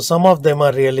 So some of them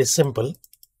are really simple.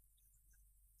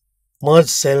 Merge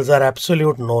cells are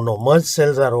absolute no-no. Merge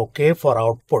cells are okay for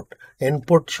output.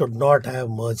 Input should not have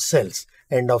merge cells.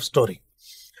 End of story.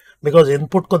 Because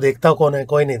input को देखता कौन है?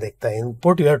 कोई नहीं देखता.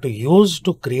 Input you have to use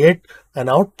to create an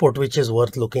output which is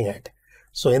worth looking at.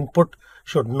 So input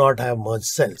should not have merge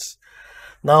cells.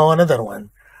 Now another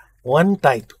one. One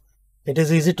type. It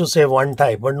is easy to say one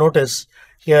type, but notice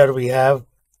here we have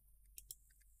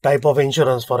type of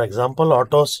insurance, for example,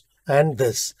 autos, and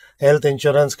this health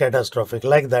insurance catastrophic,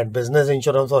 like that. Business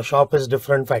insurance or shop is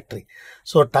different factory.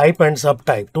 So type and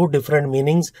subtype, two different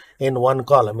meanings in one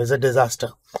column is a disaster.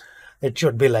 It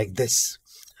should be like this.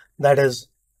 That is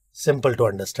simple to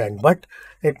understand, but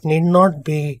it need not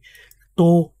be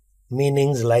two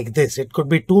meanings like this. It could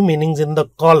be two meanings in the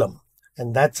column,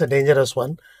 and that's a dangerous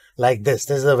one. Like this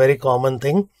is a very common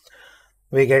thing.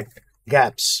 We get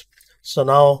gaps. So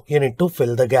now you need to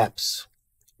fill the gaps.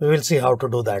 We will see how to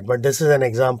do that, but this is an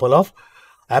example of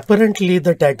apparently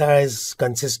the data is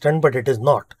consistent, but it is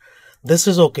not. This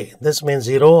is okay. This means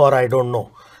 0 or I don't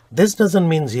know. This doesn't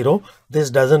mean 0.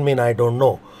 This doesn't mean I don't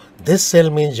know. This cell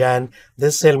means Jan.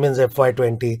 This cell means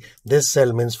FY20. This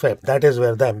cell means Feb. That is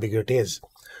where the ambiguity is.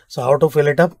 So how to fill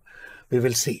it up? We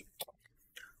will see.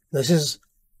 This is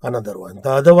another one.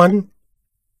 The other one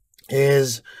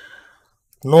is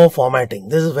no formatting.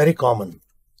 This is very common.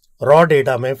 Raw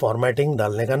data में formatting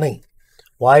डालने का नहीं.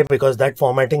 Why? Because that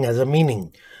formatting has a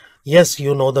meaning. Yes,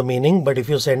 you know the meaning, but if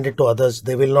you send it to others,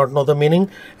 they will not know the meaning,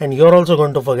 and you're also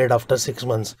going to forget after 6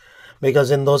 months,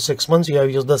 because in those 6 months you have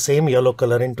used the same yellow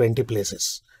color in 20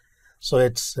 places. So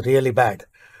it's really bad.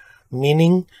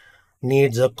 Meaning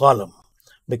needs a column,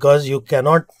 because you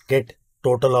cannot get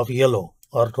total of yellow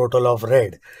or total of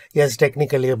red. Yes,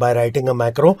 technically by writing a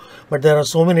macro, but there are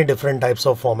so many different types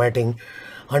of formatting.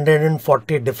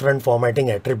 140 different formatting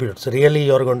attributes. Really,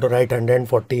 you're going to write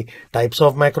 140 types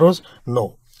of macros?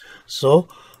 No. So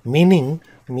meaning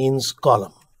means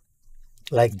column,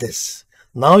 like this.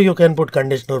 Now you can put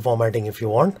conditional formatting if you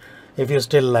want, if you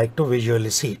still like to visually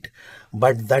see it.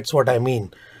 But that's what I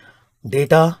mean.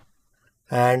 Data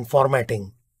and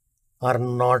formatting are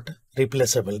not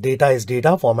replaceable. Data is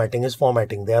data, formatting is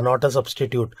formatting. They are not a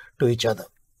substitute to each other.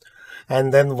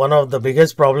 And then one of the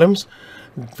biggest problems,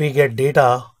 we get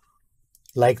data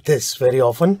like this very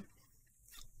often,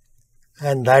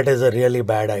 and that is a really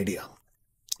bad idea.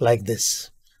 Like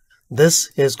this. This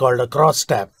is called a cross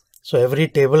tab. So every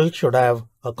table should have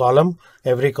a column,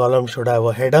 every column should have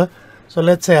a header. So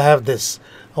let's say I have this.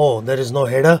 Oh, there is no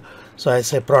header, so I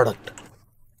say product.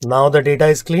 Now the data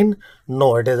is clean?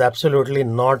 No, it is absolutely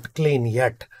not clean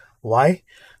yet. Why?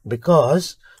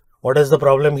 Because what is the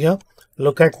problem here?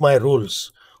 Look at my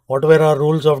rules. What were our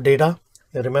rules of data?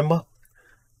 You remember?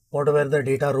 What were the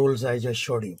data rules I just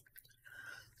showed you?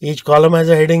 Each column has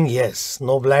a heading? Yes.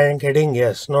 No blank heading?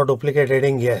 Yes. No duplicate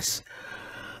heading? Yes.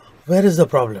 Where is the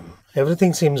problem?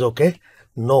 Everything seems okay.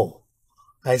 No.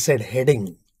 I said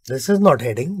heading. This is not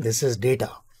heading. This is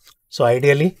data. So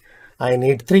ideally, I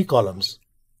need 3 columns.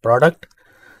 Product,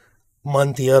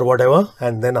 month, year, whatever,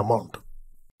 and then amount.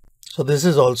 So this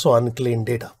is also unclean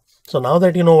data. So now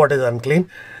that you know what is unclean,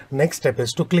 next step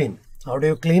is to clean. How do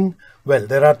you clean? Well,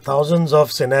 there are thousands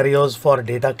of scenarios for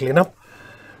data cleanup.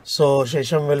 So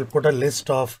Shesham will put a list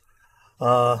of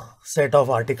set of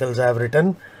articles I have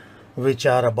written which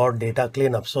are about data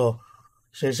cleanup. So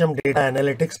Shesham Data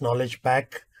Analytics Knowledge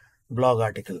Pack blog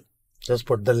article. Just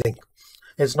put the link.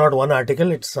 It's not one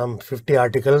article, it's some 50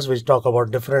 articles which talk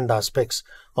about different aspects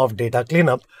of data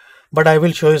cleanup. But I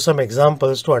will show you some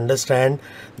examples to understand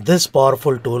this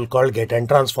powerful tool called Get and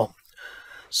Transform.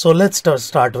 So let's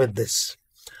start with this.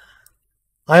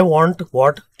 I want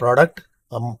what? Product,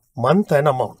 a month and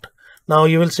amount. Now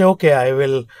you will say, okay, I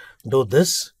will do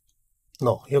this.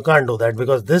 No, you can't do that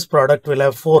because this product will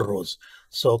have 4 rows.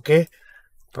 So, okay,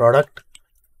 product,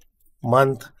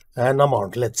 month and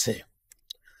amount, let's say.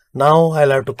 Now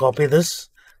I'll have to copy this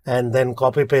and then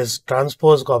copy paste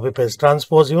transpose, copy paste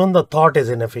transpose. Even the thought is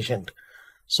inefficient.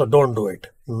 So don't do it.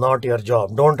 Not your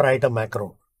job. Don't write a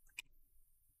macro.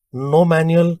 No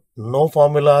manual, no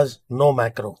formulas, no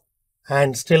macro.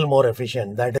 And still more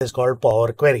efficient. That is called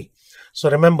Power Query. So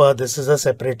remember, this is a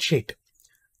separate sheet.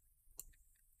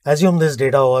 Assume this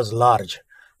data was large.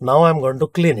 Now I'm going to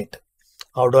clean it.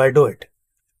 How do I do it?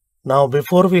 Now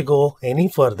before we go any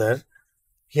further,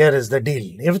 here is the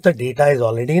deal. If the data is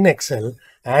already in Excel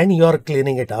and you are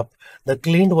cleaning it up, the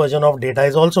cleaned version of data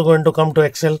is also going to come to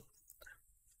Excel.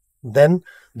 Then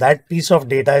that piece of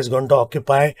data is going to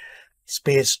occupy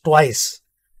space twice.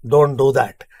 Don't do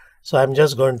that. So I'm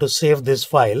just going to save this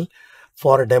file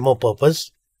for demo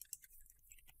purpose.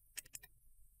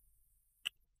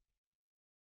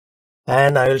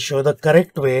 And I will show the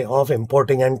correct way of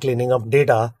importing and cleaning up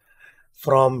data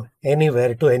from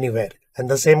anywhere to anywhere. And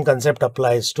the same concept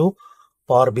applies to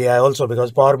Power BI also,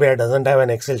 because Power BI doesn't have an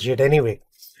Excel sheet anyway.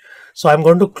 So I'm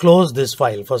going to close this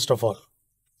file first of all.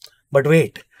 But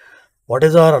wait, what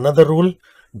is our another rule?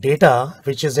 Data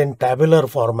which is in tabular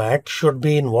format should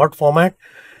be in what format?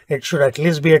 It should at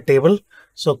least be a table.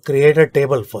 So create a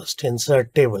table first,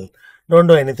 insert table. Don't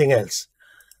do anything else.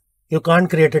 You can't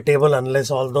create a table unless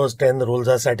all those 10 rules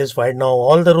are satisfied. Now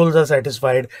all the rules are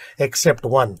satisfied except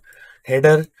one.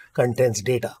 Header contains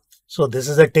data. So this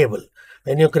is a table.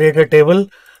 When you create a table,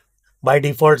 by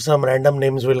default some random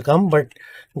names will come, but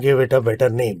give it a better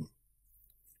name.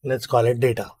 Let's call it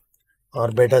data,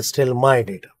 or better still my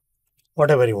data,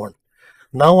 whatever you want.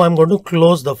 Now I'm going to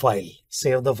close the file.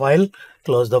 Save the file,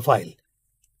 close the file.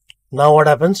 Now what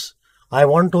happens? I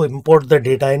want to import the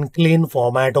data in clean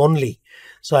format only.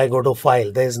 So I go to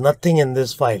file. There is nothing in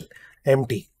this file,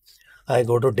 empty. I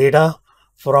go to data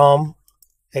from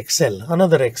Excel,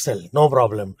 another Excel, no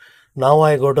problem. Now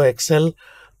I go to Excel,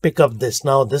 pick up this.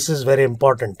 Now this is very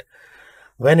important.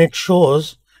 When it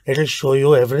shows, it will show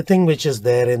you everything which is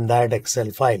there in that Excel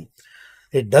file.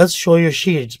 It does show you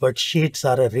sheets, but sheets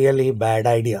are a really bad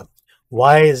idea.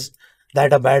 Why is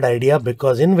that a bad idea?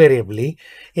 Because invariably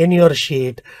in your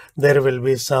sheet, there will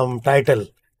be some title.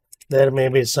 There may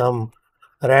be some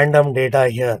random data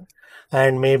here,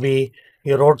 and maybe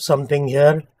you wrote something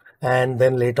here and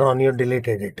then later on you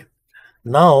deleted it.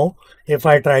 Now, if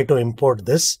I try to import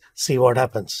this, see what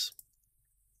happens.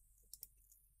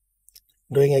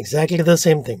 Doing exactly the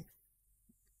same thing.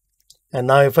 And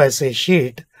now if I say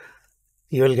sheet,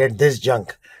 you will get this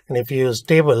junk. And if you use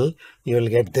table, you will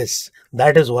get this.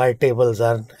 That is why tables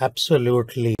are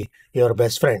absolutely your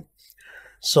best friend.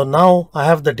 So now I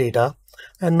have the data,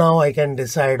 and now I can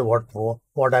decide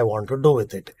what I want to do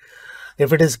with it.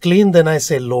 If it is clean, then I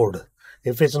say load.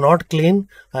 If it's not clean,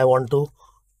 I want to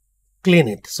clean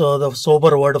it. So the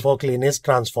sober word for clean is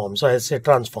transform. So I say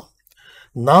transform.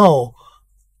 Now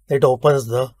it opens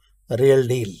the real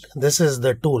deal. This is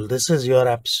the tool. This is your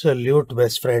absolute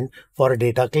best friend for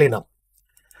data cleanup.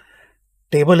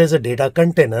 Table is a data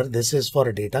container. This is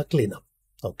for data cleanup.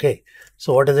 Okay.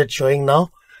 So what is it showing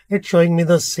now? It's showing me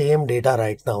the same data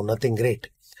right now. Nothing great.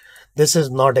 This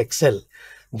is not Excel.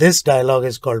 This dialog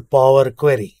is called Power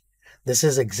Query. This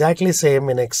is exactly same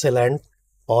in Excel and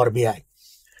Power BI.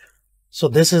 So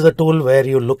this is a tool where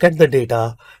you look at the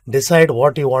data, decide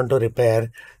what you want to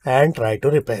repair, and try to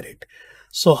repair it.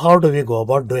 So how do we go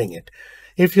about doing it?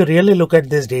 If you really look at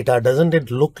this data, doesn't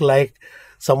it look like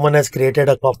someone has created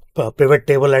a pivot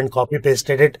table and copy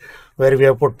pasted it, where we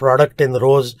have put product in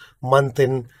rows, month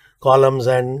in columns,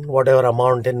 and whatever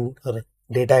amount in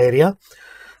data area?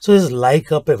 So it's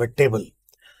like a pivot table.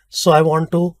 So I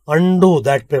want to undo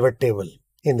that pivot table.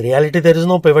 In reality, there is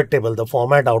no pivot table. The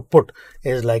format output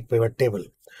is like pivot table.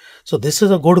 So this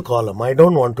is a good column. I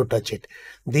don't want to touch it.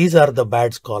 These are the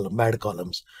bad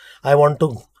columns. I want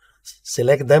to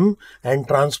select them and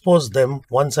transpose them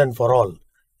once and for all.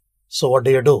 So what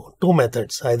do? Two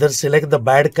methods. Either select the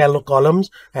bad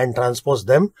columns and transpose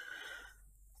them.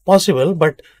 Possible,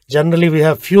 but generally we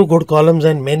have few good columns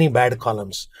and many bad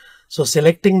columns. So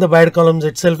selecting the bad columns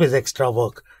itself is extra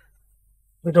work.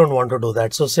 We don't want to do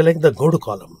that. So select the good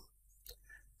column.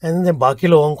 And then बाकी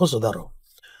लोगों को सुधारो.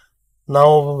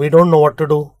 Now we don't know what to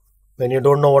do. When you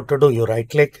don't know what to do, you right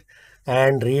click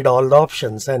and read all the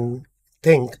options and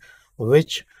think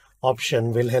which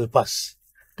option will help us.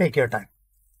 Take your time.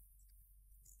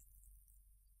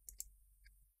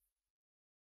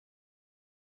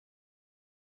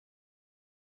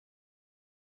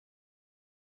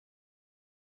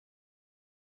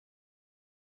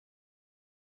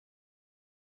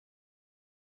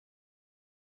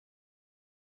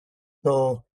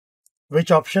 So which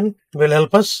option will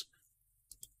help us?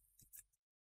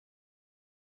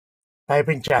 Type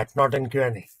in chat, not in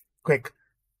Q&A. Quick.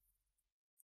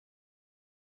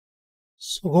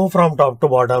 So go from top to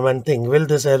bottom and think, will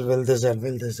this help, will this help,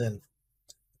 will this help?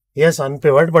 Yes,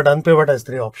 unpivot, but unpivot has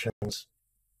three options.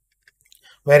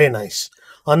 Very nice.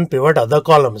 Unpivot other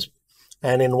columns.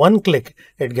 And in one click,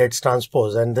 it gets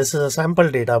transposed. And this is a sample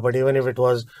data, but even if it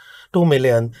was 2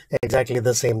 million, exactly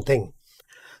the same thing.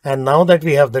 And now that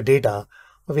we have the data,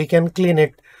 we can clean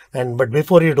it. But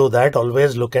before you do that,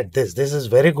 always look at this. This is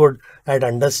very good at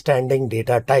understanding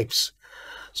data types.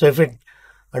 So if it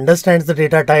understands the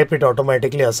data type, it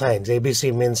automatically assigns.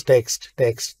 ABC means text,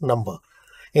 text, number.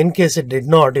 In case it did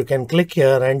not, you can click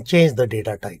here and change the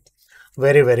data type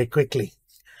very, very quickly.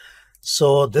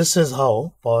 So this is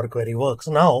how Power Query works.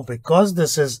 Now, because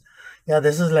this is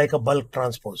like a bulk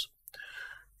transpose.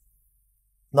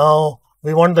 Now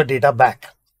we want the data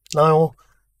back. Now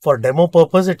for demo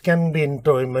purpose, it can be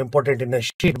imported in a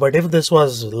sheet. But if this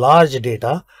was large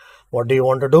data, what do you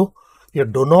want to do? You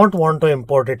do not want to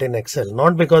import it in Excel.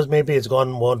 Not because maybe it's gone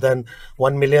more than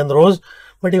 1 million rows,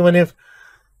 but even if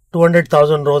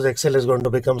 200,000 rows, Excel is going to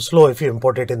become slow if you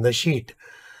import it in the sheet.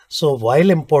 So while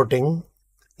importing,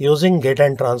 using get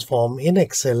and transform in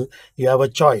Excel, you have a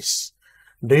choice.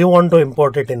 Do you want to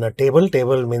import it in a table?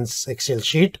 Table means Excel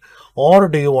sheet. Or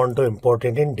do you want to import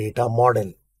it in data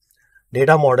model?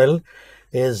 Data model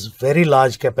is very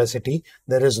large capacity.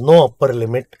 There is no upper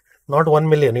limit. Not 1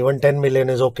 million, even 10 million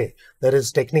is okay. There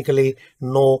is technically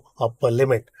no upper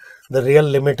limit. The real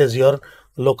limit is your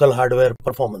local hardware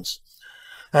performance.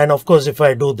 And of course, if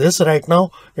I do this right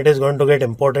now, it is going to get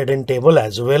imported in table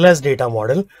as well as data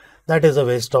model. That is a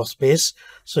waste of space.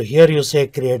 So here you say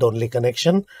create only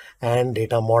connection and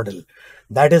data model.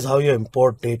 That is how you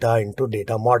import data into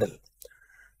data model.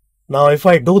 Now, if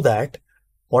I do that,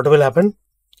 what will happen?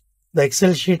 The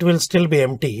Excel sheet will still be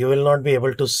empty. You will not be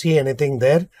able to see anything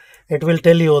there. It will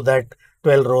tell you that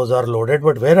 12 rows are loaded,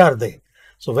 but where are they?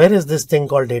 So where is this thing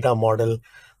called data model?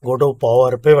 Go to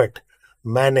Power Pivot,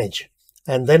 Manage,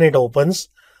 and then it opens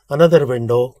another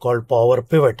window called Power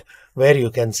Pivot where you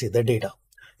can see the data.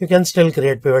 You can still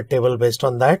create pivot table based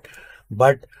on that,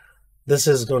 but this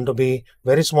is going to be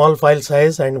very small file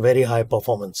size and very high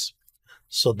performance.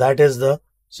 So that is the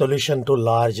solution to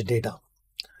large data.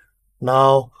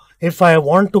 Now, if I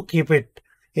want to keep it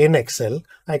in Excel,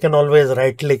 I can always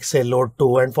right click, say load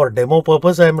to, and for demo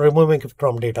purpose, I am removing it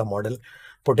from data model,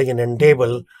 putting it in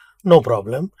table, no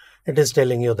problem. It is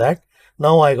telling you that.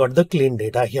 Now I got the clean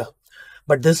data here.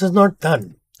 But this is not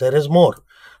done. There is more,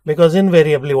 because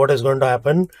invariably what is going to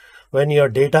happen when your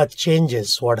data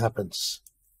changes, what happens?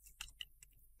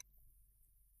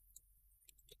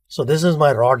 So this is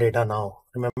my raw data now,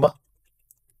 remember?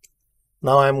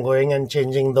 Now I'm going and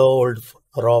changing the old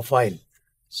raw file.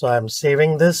 So I'm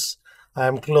saving this,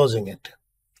 I'm closing it.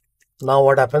 Now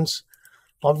what happens?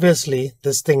 Obviously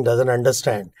this thing doesn't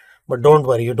understand, but don't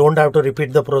worry, you don't have to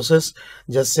repeat the process.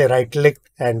 Just say right click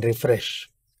and refresh.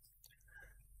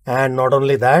 And not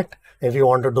only that, if you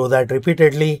want to do that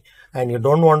repeatedly and you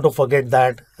don't want to forget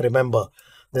that, remember,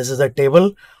 this is a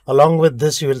table. Along with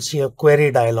this, you will see a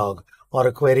query dialog or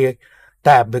a query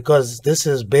tab, because this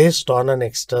is based on an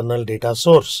external data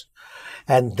source.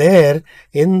 And there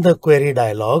in the query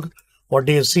dialog, what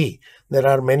do you see? There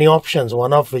are many options,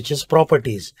 one of which is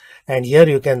properties. And here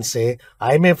you can say,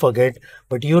 I may forget,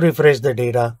 but you refresh the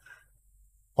data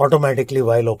automatically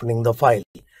while opening the file.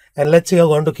 And let's say you're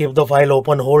going to keep the file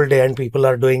open whole day and people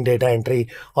are doing data entry,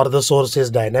 or the source is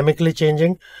dynamically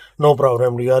changing, no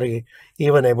problem. You are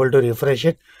even able to refresh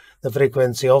it, the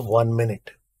frequency of 1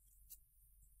 minute.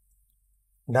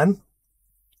 Done.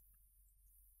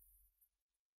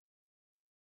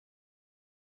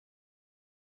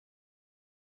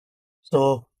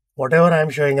 So whatever I'm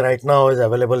showing right now is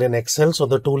available in Excel. So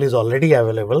the tool is already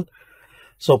available.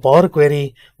 So Power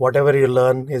Query, whatever you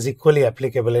learn is equally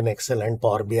applicable in Excel and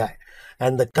Power BI.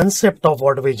 And the concept of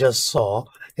what we just saw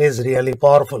is really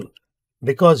powerful,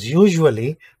 because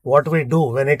usually what we do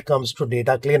when it comes to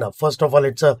data cleanup, first of all,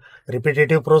 it's a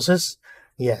repetitive process.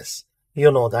 Yes,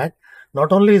 you know that.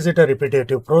 Not only is it a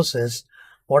repetitive process,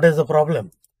 what is the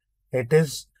problem? It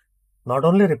is not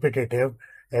only repetitive,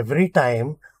 every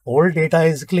time old data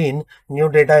is clean, new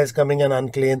data is coming in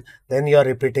unclean, then you are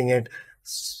repeating it,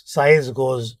 size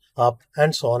goes up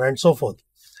and so on and so forth.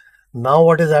 Now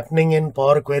what is happening in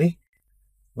Power Query?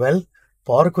 Well,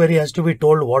 Power Query has to be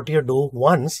told what you do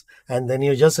once and then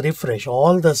you just refresh.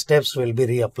 All the steps will be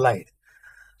reapplied.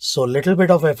 So little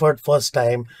bit of effort first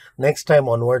time, next time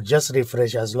onward, just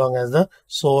refresh as long as the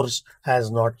source has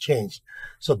not changed.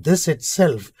 So this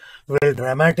itself will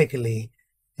dramatically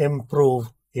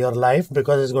improve your life,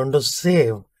 because it's going to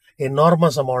save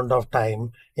enormous amount of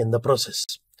time in the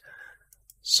process.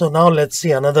 So now let's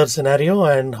see another scenario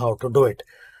and how to do it.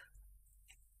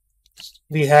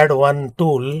 We had one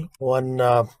tool, one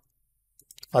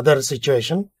other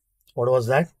situation. What was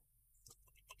that?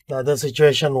 The other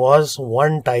situation was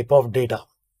one type of data.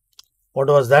 What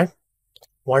was that?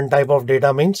 One type of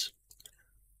data means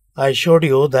I showed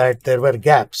you that there were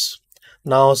gaps.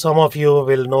 Now some of you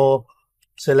will know,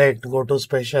 select, go to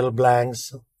special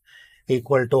blanks,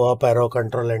 equal to up arrow,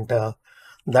 control enter.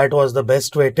 That was the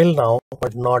best way till now,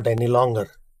 but not any longer.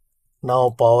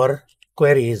 Now Power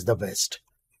Query is the best.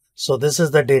 So this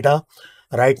is the data.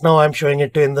 Right now I'm showing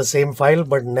it to you in the same file,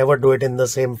 but never do it in the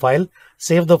same file.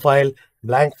 Save the file,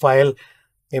 blank file,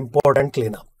 import and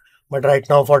clean up. But right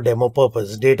now for demo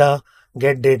purpose, data,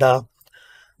 get data,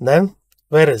 then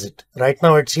where is it? Right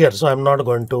now it's here, so I'm not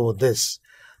going to this.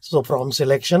 So from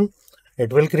selection,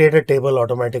 it will create a table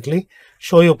automatically,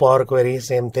 show you Power Query,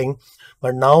 same thing.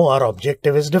 But now our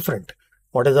objective is different.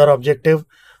 What is our objective?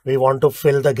 We want to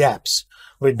fill the gaps.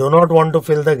 We do not want to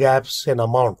fill the gaps in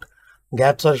amount.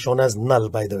 Gaps are shown as null,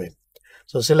 by the way.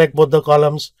 So select both the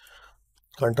columns,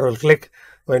 control click.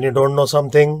 When you don't know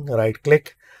something, right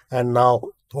click, and now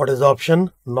What is the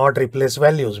option? Not replace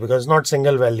values, because not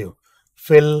single value.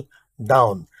 Fill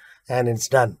down, and it's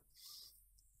done.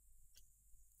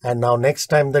 And now next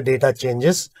time the data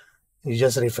changes, you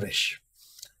just refresh.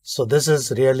 So this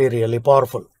is really, really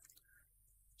powerful.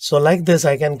 So like this,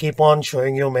 I can keep on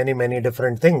showing you many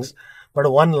different things.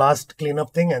 But one last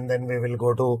cleanup thing, and then we will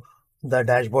go to the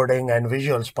dashboarding and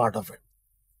visuals part of it.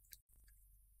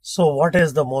 So what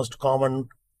is the most common?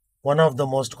 One of the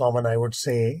most common, I would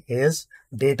say, is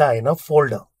data in a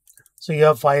folder. So you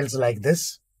have files like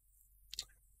this,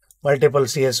 multiple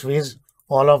CSVs,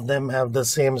 all of them have the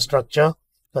same structure,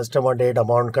 customer date,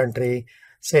 amount, country,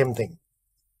 same thing.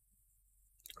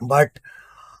 But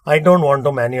I don't want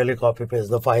to manually copy paste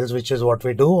the files, which is what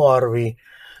we do, or we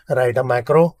write a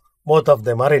macro. Both of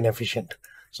them are inefficient.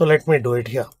 So let me do it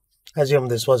here. Assume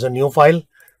this was a new file,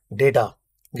 data,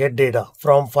 get data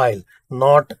from file,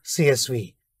 not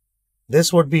CSV.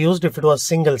 This would be used if it was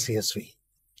single CSV.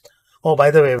 Oh,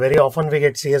 by the way, very often we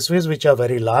get CSVs which are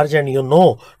very large, and you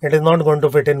know it is not going to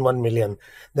fit in 1 million.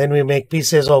 Then we make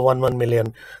pieces of 1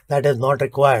 million. That is not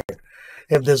required.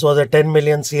 If this was a 10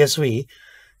 million CSV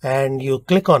and you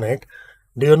click on it,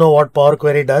 do you know what Power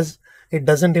Query does? It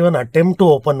doesn't even attempt to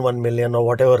open 1 million or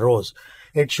whatever rows.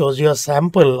 It shows you a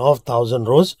sample of 1000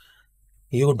 rows.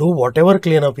 You do whatever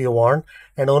cleanup you want,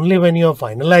 and only when you have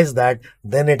finalized that,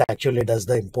 then it actually does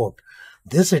the import.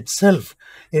 This itself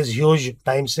is huge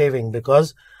time saving,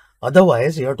 because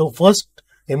otherwise you have to first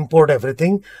import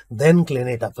everything, then clean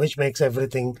it up, which makes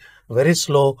everything very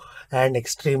slow and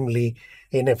extremely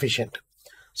inefficient.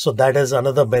 So that is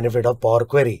another benefit of Power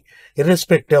Query.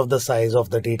 Irrespective of the size of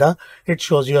the data, it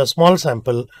shows you a small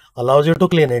sample, allows you to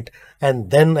clean it, and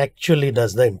then actually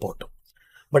does the import.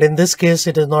 But in this case,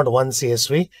 it is not one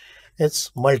CSV,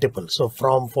 it's multiple. So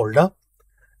from folder,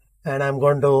 and I'm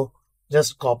going to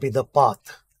just copy the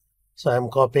path. So I'm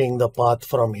copying the path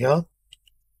from here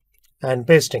and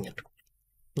pasting it.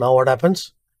 Now what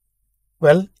happens?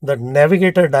 Well, the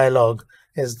navigator dialog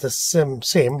is the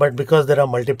same, but because there are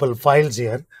multiple files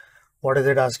here, what is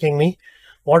it asking me?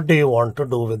 What do you want to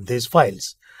do with these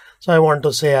files? So I want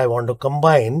to say I want to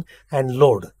combine and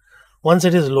load. Once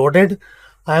it is loaded,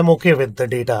 I am okay with the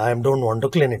data. I don't want to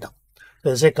clean it up.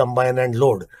 So I say combine and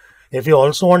load. If you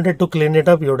also wanted to clean it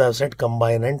up, you would have said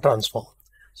combine and transform.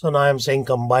 So now I'm saying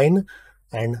combine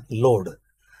and load.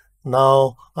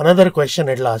 Now another question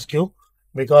it will ask you,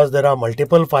 because there are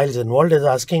multiple files involved, is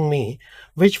asking me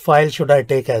which file should I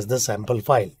take as the sample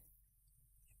file.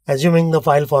 Assuming the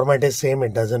file format is same,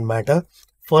 it doesn't matter.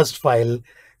 First file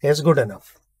is good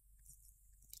enough.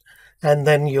 And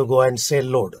then you go and say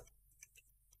load.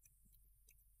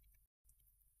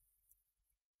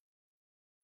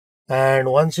 And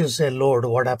once you say load,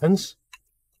 what happens?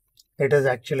 It is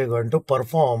actually going to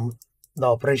perform the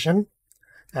operation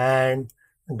and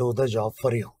do the job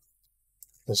for you.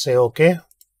 You say OK.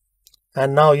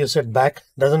 And now you sit back.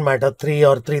 Doesn't matter 3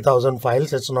 or 3000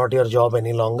 files. It's not your job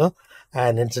any longer.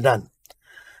 And it's done.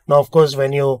 Now, of course,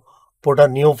 when you put a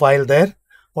new file there,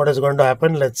 what is going to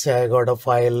happen? Let's say I got a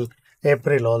file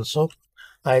April also.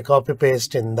 I copy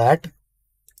paste in that.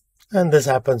 And this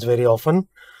happens very often.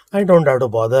 I don't have to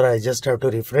bother. I just have to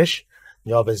refresh.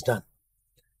 Job is done.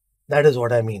 That is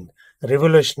what I mean.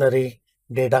 Revolutionary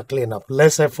data cleanup.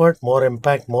 Less effort, more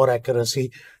impact, more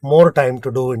accuracy, more time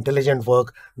to do intelligent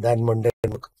work than mundane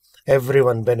work.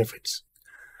 Everyone benefits.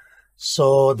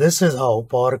 So this is how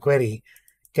Power Query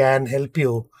can help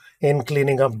you in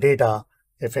cleaning up data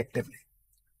effectively.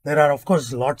 There are, of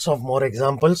course, lots of more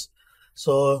examples.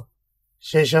 So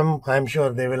Shesham, I'm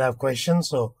sure they will have questions.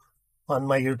 So on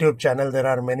my YouTube channel, there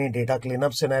are many data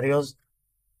cleanup scenarios.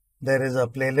 There is a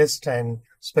playlist, and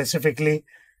specifically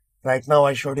right now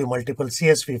I showed you multiple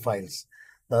CSV files.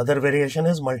 The other variation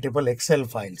is multiple Excel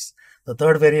files. The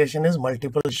third variation is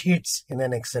multiple sheets in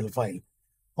an Excel file.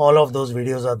 All of those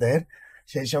videos are there.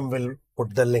 Shesham will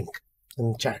put the link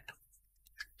in chat.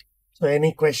 So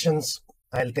any questions?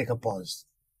 I'll take a pause.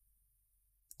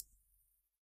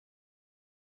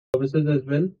 Services as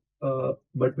well,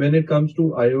 but when it comes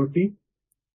to IoT,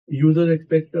 users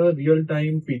expect a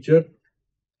real-time feature.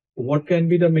 What can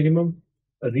be the minimum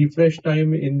refresh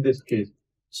time in this case?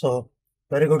 So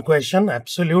very good question.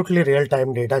 Absolutely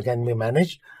real-time data can be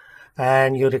managed,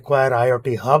 and you require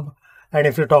IoT hub. And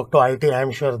if you talk to IT,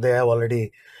 I'm sure they have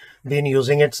already been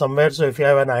using it somewhere. So if you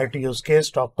have an IoT use case,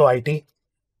 talk to IT.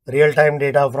 Real-time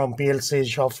data from PLC,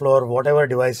 shop floor, whatever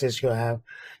devices you have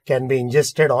can be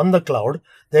ingested on the cloud.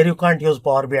 There you can't use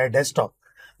Power BI desktop,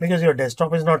 because your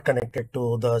desktop is not connected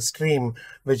to the stream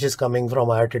which is coming from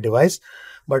IoT device.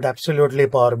 But absolutely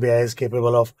Power BI is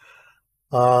capable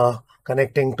of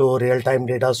connecting to real-time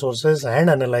data sources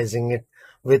and analyzing it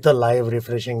with a live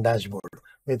refreshing dashboard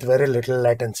with very little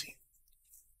latency.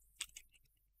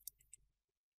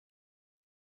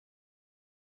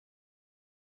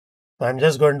 I'm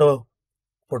just going to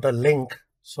put a link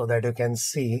so that you can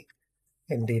see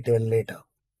in detail later.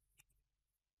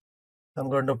 I'm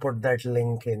going to put that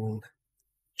link in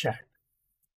chat.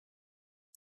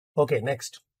 Okay,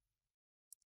 next.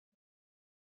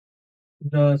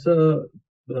 This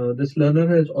learner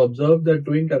has observed that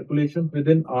doing calculations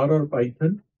within R or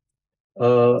Python,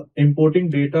 importing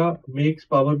data makes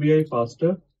Power BI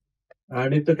faster.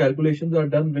 And if the calculations are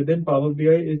done within Power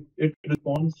BI, it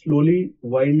responds slowly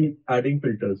while adding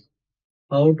filters.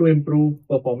 How to improve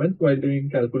performance while doing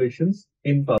calculations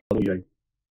in Power BI?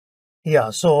 Yeah,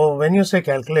 so when you say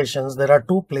calculations, there are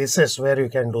two places where you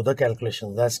can do the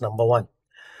calculations. That's number one.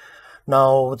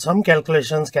 Now, some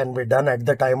calculations can be done at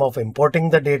the time of importing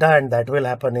the data, and that will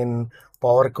happen in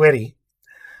Power Query.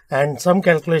 And some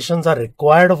calculations are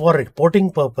required for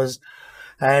reporting purpose,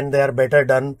 and they are better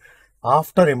done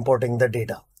after importing the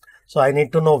data. So I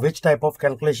need to know which type of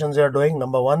calculations you are doing,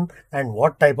 number one, and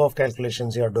what type of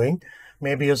calculations you are doing.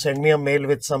 Maybe you send me a mail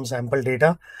with some sample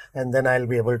data, and then I'll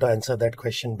be able to answer that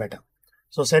question better.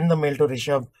 So send the mail to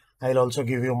Rishabh. I'll also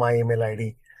give you my email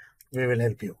ID. We will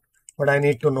help you. But I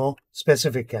need to know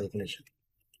specific calculation.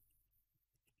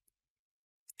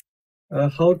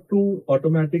 How to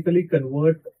automatically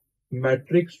convert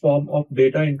matrix form of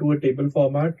data into a table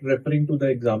format, referring to the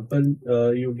example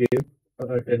you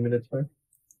gave 10 minutes back.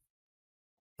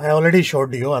 I already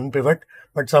showed you unpivot,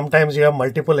 but sometimes you have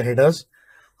multiple headers.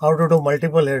 How to do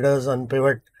multiple headers on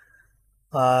pivot?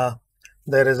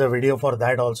 There is a video for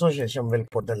that also. Shesham will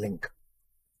put the link.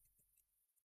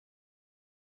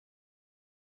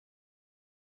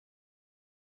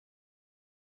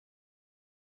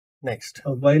 Next.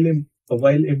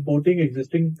 While importing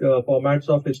existing formats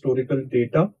of historical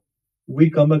data, we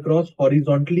come across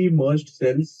horizontally merged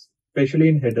cells, especially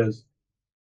in headers.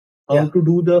 How to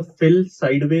do the fill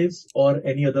sideways or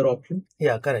any other option?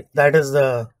 Yeah, correct. That is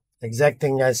the exact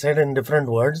thing I said in different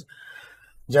words.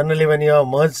 Generally, when you have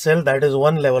merged cell, that is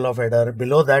one level of header.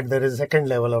 Below that, there is second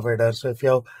level of header. So if you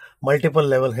have multiple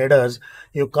level headers,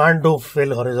 you can't do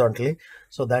fill horizontally.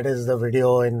 So that is the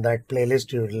video in that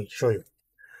playlist you will show you.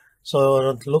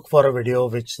 So look for a video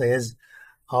which says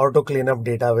how to clean up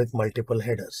data with multiple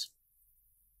headers.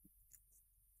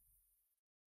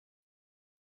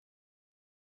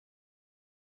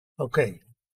 Okay,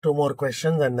 two more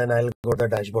questions and then I'll go to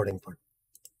the dashboarding part.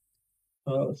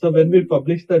 So when we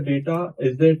publish the data,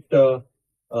 is it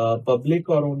public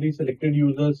or only selected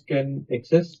users can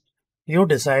access? You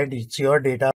decide. It's your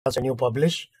data. When you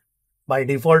publish, by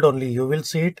default only you will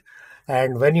see it,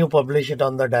 and when you publish it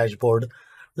on the dashboard,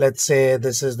 let's say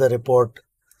this is the report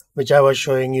which I was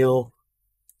showing you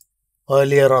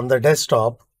earlier on the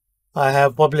desktop. I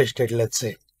have published it, let's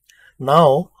say.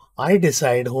 Now I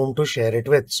decide whom to share it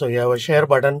with. So you have a share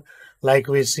button like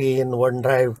we see in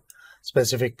OneDrive,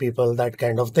 specific people, that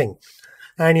kind of thing.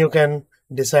 And you can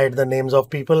decide the names of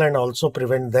people and also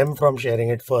prevent them from sharing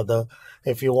it further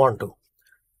if you want to.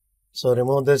 So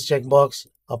remove this checkbox,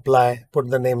 apply, put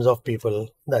the names of people.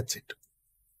 That's it.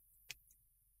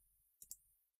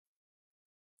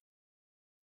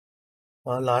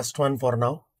 Last one for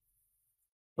now.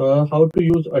 How to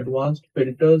use advanced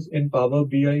filters in Power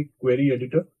BI query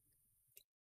editor?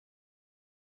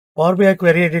 Power BI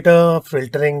query editor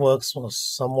filtering works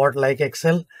somewhat like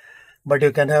Excel, but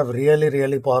you can have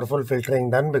really powerful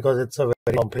filtering done because it's a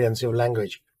very comprehensive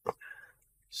language.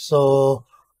 So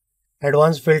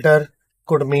advanced filter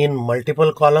could mean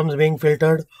multiple columns being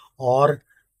filtered or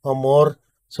a more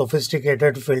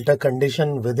sophisticated filter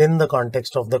condition within the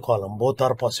context of the column. Both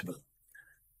are possible.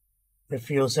 If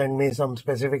you send me some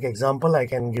specific example, I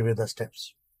can give you the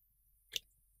steps.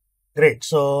 Great.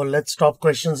 So let's stop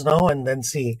questions now and then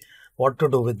see what to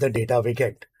do with the data we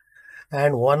get.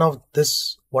 And one of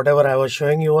this, whatever I was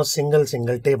showing you, was single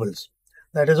tables.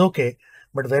 That is okay,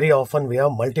 but very often we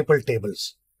have multiple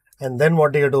tables. And then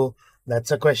what do you do?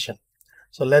 That's a question.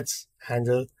 So let's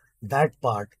handle that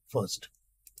part first.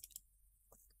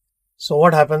 So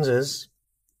what happens is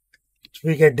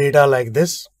we get data like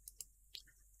this,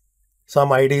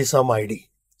 some ID, some ID.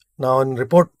 Now in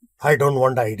report, I don't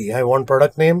want ID. I want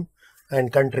product name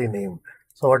and country name.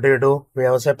 So what do? We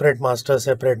have a separate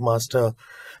master.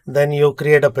 Then you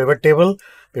create a pivot table.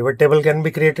 Pivot table can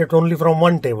be created only from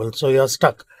one table. So you're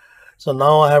stuck. So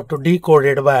now I have to decode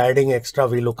it by adding extra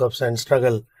VLOOKUPs and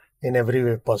struggle in every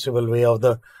way, possible way of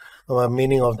the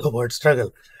meaning of the word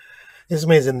struggle.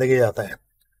 इसमें जिंदगी जाता है.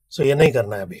 So ये नहीं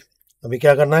करना है अभी. अभी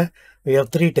क्या करना है? We have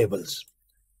three tables.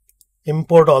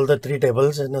 import all the three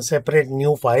tables in a separate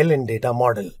new file in data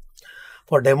model.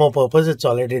 For demo purpose, it's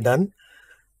already done.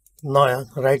 Now,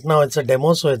 right now it's a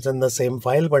demo, so it's in the same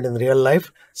file, but in real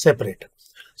life, separate.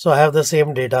 So I have the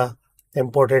same data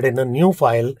imported in a new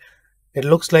file. It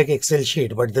looks like Excel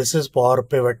sheet, but this is Power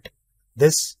Pivot.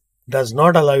 This does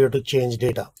not allow you to change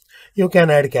data. You can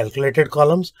add calculated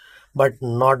columns, but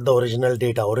not the original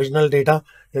data. Original data,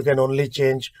 you can only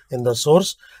change in the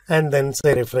source and then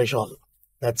say refresh all.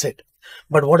 That's it.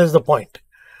 But what is the point?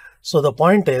 So the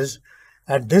point is,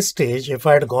 at this stage, if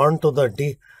I had gone to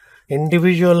the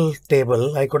individual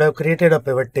table, I could have created a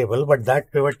pivot table, but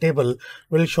that pivot table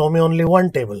will show me only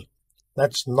one table.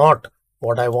 That's not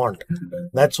what I want.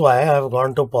 That's why I've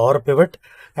gone to Power Pivot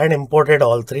and imported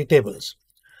all three tables.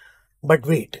 But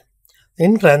wait,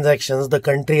 in transactions, the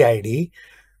country ID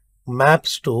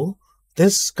maps to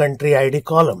this country ID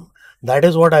column. That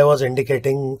is what I was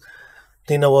indicating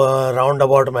in a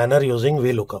roundabout manner using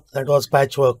VLOOKUP. That was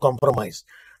patchwork compromise.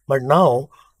 But now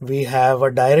we have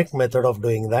a direct method of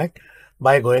doing that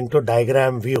by going to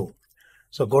diagram view.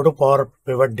 So go to Power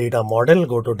Pivot Data Model,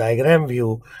 go to diagram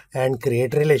view and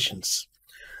create relations.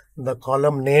 The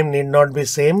column name need not be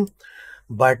same,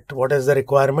 but what is the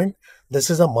requirement? This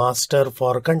is a master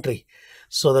for country.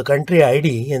 So the country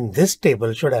ID in this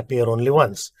table should appear only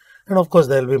once. And of course,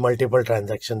 there will be multiple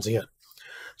transactions here.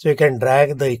 So you can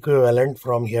drag the equivalent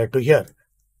from here to here.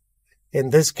 In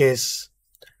this case,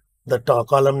 the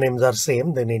column names are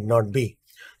same, they need not be.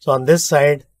 So on this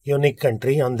side, unique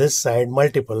country, on this side,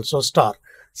 multiple, so star.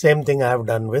 Same thing I have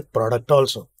done with product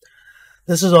also.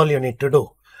 This is all you need to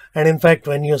do. And in fact,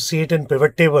 when you see it in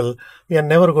pivot table, we are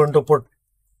never going to put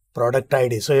product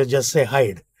ID. So you just say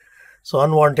hide. So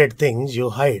unwanted things you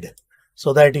hide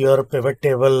so that your pivot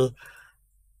table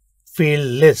field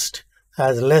list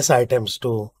has less items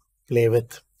to play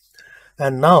with.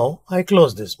 And now I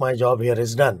close this. My job here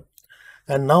is done.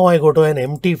 And now I go to an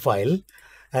empty file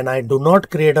and I do not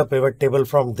create a pivot table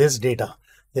from this data.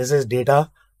 This is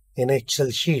data in Excel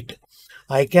sheet.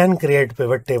 I can create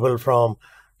pivot table from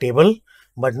table,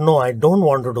 but no, I don't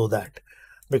want to do that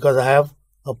because I have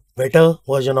a better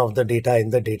version of the data in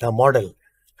the data model.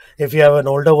 If you have an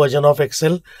older version of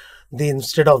Excel,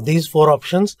 instead of these four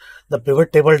options, the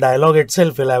pivot table dialog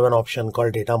itself will have an option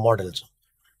called data models.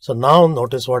 So now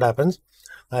notice what happens.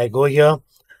 I go here,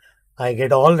 I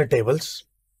get all the tables.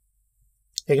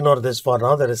 Ignore this for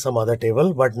now, there is some other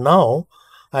table, but now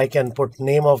I can put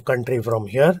name of country from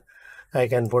here. I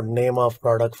can put name of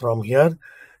product from here,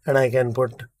 and I can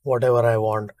put whatever I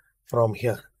want from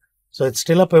here. So it's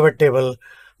still a pivot table,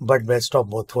 but best of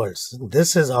both worlds.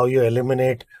 This is how you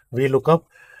eliminate VLOOKUP.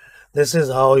 This is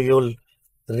how you'll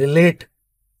relate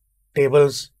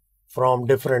tables from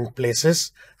different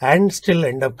places and still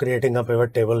end up creating a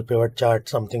pivot table, pivot chart,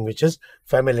 something which is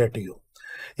familiar to you.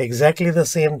 Exactly the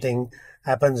same thing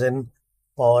happens in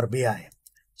Power BI.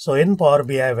 So in Power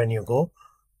BI, when you go,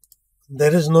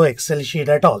 there is no Excel sheet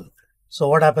at all. So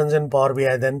what happens in Power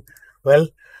BI then? Well,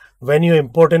 when you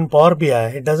import in Power BI,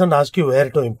 it doesn't ask you where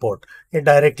to import. It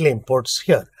directly imports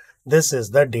here. This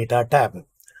is the data tab,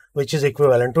 which is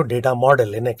equivalent to data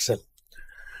model in Excel.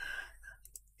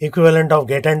 Equivalent of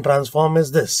get and transform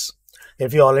is this.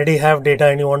 If you already have data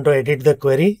and you want to edit the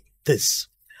query, this.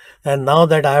 And now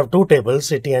that I have two tables,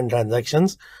 city and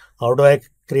transactions, how do I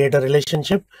create a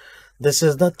relationship? This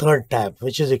is the third tab,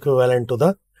 which is equivalent to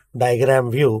the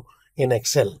diagram view in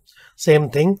Excel.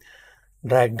 Same thing,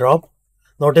 drag drop.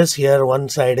 Notice here one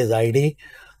side is ID,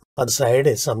 other side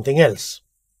is something else.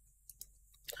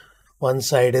 One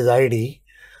side is ID,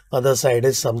 other side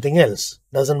is something else.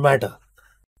 Doesn't matter.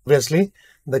 Obviously,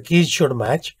 the keys should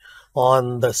match.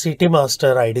 On the city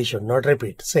master, ID should not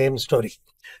repeat. Same story.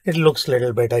 It looks a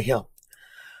little better here.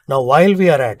 Now, while we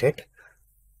are at it,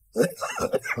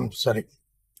 sorry.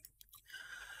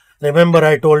 Remember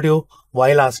I told you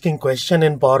while asking question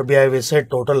in Power BI, we said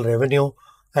total revenue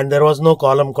and there was no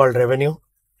column called revenue.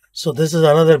 So this is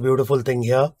another beautiful thing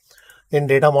here. In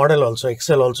data model also,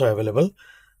 Excel also available.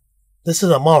 This is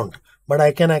amount, but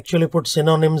I can actually put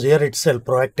synonyms here itself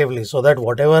proactively so that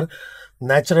whatever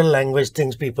natural language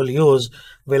things people use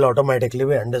will automatically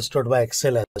be understood by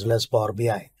Excel as well as Power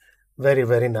BI. Very,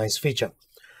 very nice feature.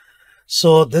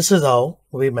 So this is how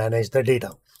we manage the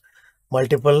data.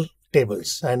 Multiple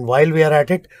tables. And while we are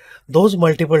at it, those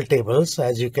multiple tables,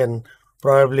 as you can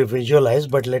probably visualize,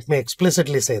 but let me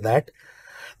explicitly say that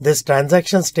this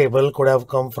transactions table could have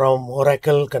come from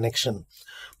Oracle connection.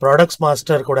 Products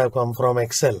master could have come from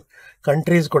Excel.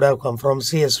 Countries could have come from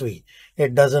CSV.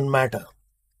 It doesn't matter.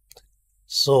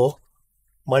 So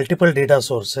multiple data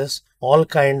sources, all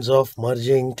kinds of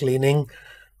merging, cleaning,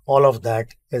 all of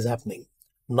that is happening.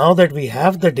 Now that we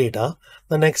have the data,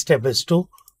 the next step is to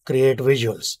create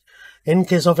visuals. In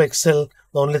case of Excel,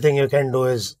 the only thing you can do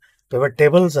is pivot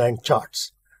tables and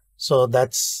charts. So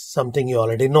that's something you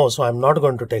already know. So I'm not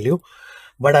going to tell you,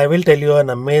 but I will tell you an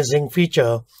amazing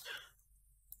feature,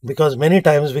 because many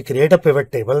times we create a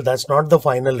pivot table. That's not the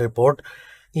final report.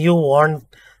 You want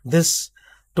this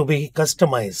to be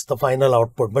customized, the final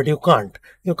output, but you can't.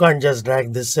 You can't just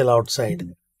drag this cell outside,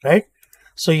 right?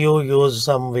 So you use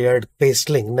some weird paste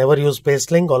link. Never use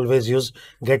paste link, always use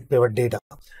get pivot data.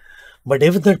 But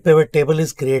if the pivot table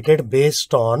is created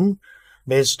based on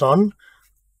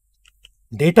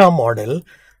data model,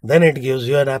 then it gives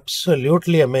you an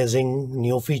absolutely amazing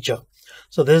new feature.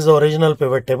 So this is the original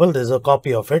pivot table. This is a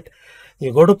copy of it.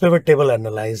 You go to pivot table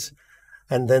analyze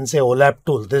and then say OLAP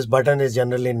tool. This button is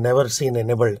generally never seen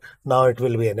enabled. Now it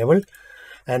will be enabled.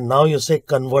 And now you say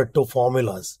convert to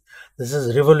formulas. This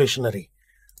is revolutionary.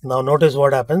 Now notice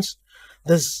what happens.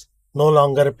 This no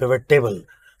longer a pivot table,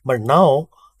 but now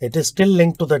it is still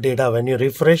linked to the data. When you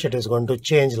refresh, it is going to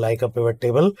change like a pivot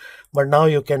table, but now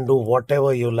you can do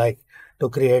whatever you like to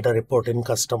create a report in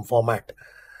custom format.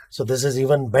 So this is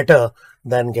even better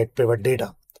than get pivot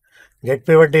data. Get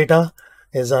pivot data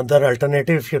is another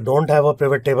alternative if you don't have a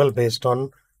pivot table based on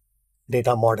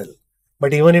data model.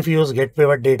 But even if you use get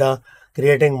pivot data,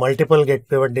 creating multiple get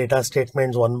pivot data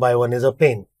statements one by one is a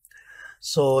pain.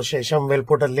 So Shesham will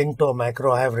put a link to a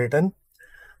macro I have written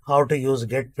how to use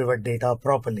get pivot data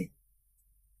properly.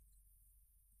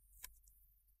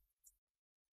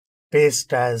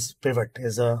 Paste as pivot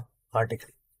is a article.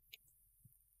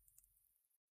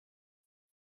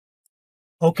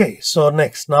 Okay, so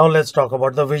next, now let's talk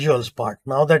about the visuals part.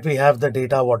 Now that we have the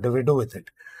data, what do we do with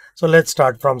it? So let's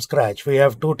start from scratch. We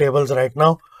have two tables right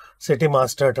now, city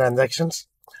master transactions,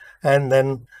 and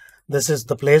then this is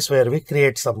the place where we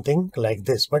create something like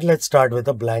this. But let's start with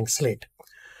a blank slate.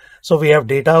 So we have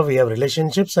data, we have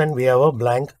relationships, and we have a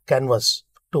blank canvas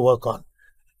to work on.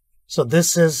 So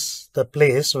this is the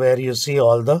place where you see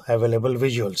all the available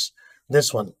visuals.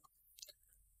 This one,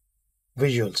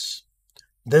 visuals.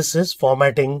 This is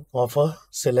formatting of a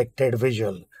selected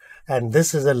visual, and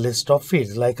this is a list of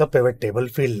fields like a pivot table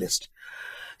field list.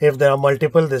 If there are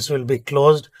multiple, this will be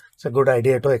closed. It's a good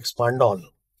idea to expand all.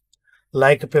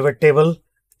 Like a pivot table,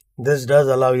 this does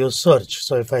allow you search.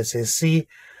 So if I say CI,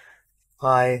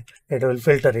 it will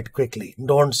filter it quickly.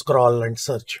 Don't scroll and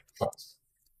search.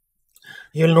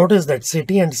 You'll notice that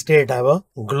city and state have a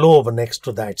globe next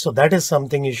to that. So that is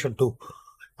something you should do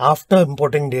after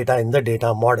importing data in the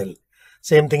data model.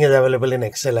 Same thing is available in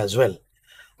Excel as well.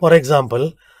 For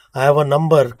example, I have a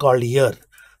number called year.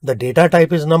 The data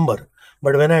type is number,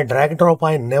 but when I drag drop,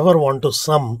 I never want to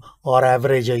sum or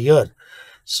average a year.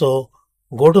 So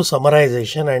go to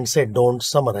summarization and say don't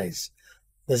summarize.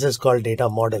 This is called data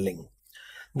modeling.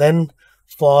 Then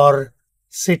for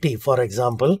city, for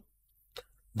example,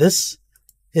 this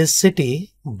is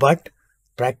city, but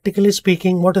practically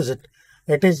speaking, what is it?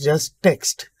 It is just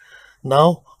text.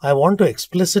 Now I want to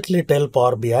explicitly tell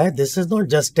Power BI, this is not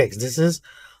just text. This is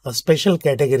a special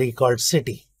category called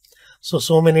city.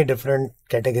 So many different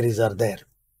categories are there.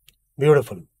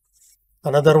 Beautiful.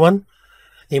 Another one,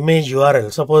 image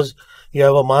URL. Suppose you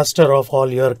have a master of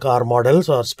all your car models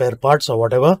or spare parts or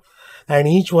whatever, and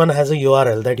each one has a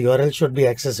URL. That URL should be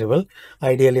accessible,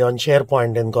 ideally on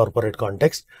SharePoint in corporate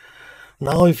context.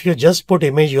 Now, if you just put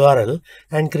image URL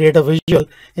and create a visual,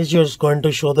 it's just going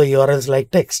to show the URLs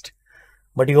like text.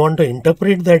 But you want to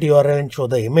interpret that URL and show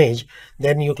the image,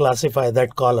 then you classify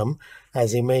that column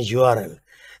as image URL.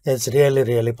 It's really,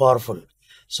 really powerful.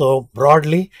 So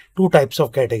broadly, two types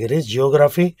of categories,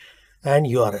 geography and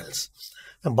URLs.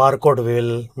 A barcode we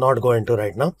will not go into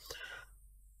right now.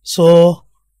 So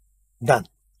done.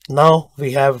 Now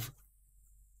we have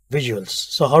visuals.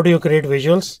 So how do you create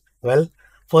visuals? Well,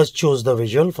 first choose the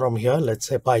visual from here. Let's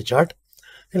say pie chart.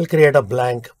 We'll create a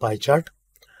blank pie chart.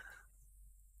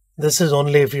 This is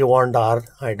only if you want R.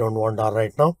 I don't want R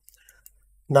right now.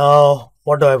 Now,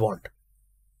 what do I want?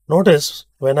 Notice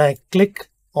when I click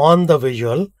on the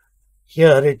visual,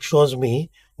 here it shows me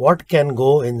what can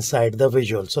go inside the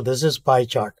visual. So this is pie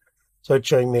chart. So it's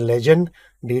showing me legend,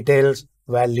 details,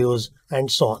 values,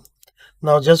 and so on.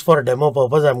 Now, just for demo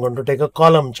purpose, I'm going to take a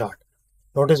column chart.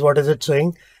 Notice what is it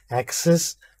showing?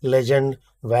 Axis, legend,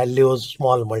 values,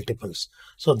 small multiples.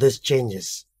 So this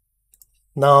changes.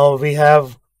 Now we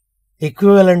have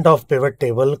equivalent of pivot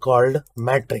table called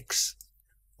matrix.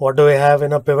 What do we have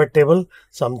in a pivot table?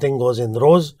 Something goes in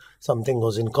rows, something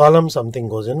goes in columns, something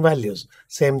goes in values.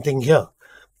 Same thing here.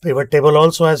 Pivot table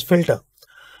also has filter.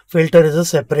 Filter is a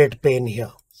separate pane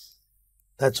here.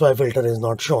 That's why filter is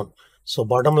not shown. So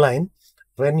bottom line,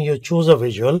 when you choose a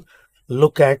visual,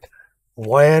 look at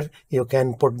where you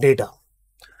can put data.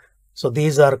 So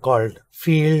these are called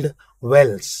field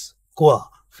wells, QA,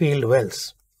 field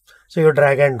wells. So you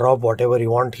drag and drop whatever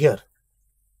you want here.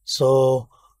 So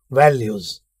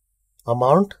values,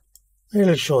 amount, it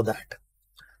will show that.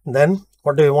 Then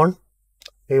what do we want?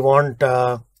 We want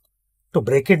to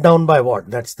break it down by what?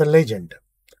 That's the legend.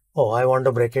 Oh, I want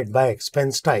to break it by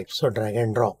expense type. So drag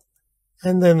and drop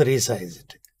and then resize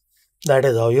it. That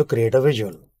is how you create a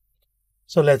visual.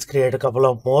 So let's create a couple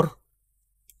of more.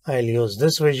 I'll use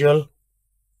this visual.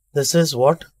 This is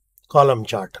what? Column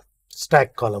chart,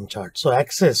 stack column chart. So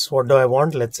axis, what do I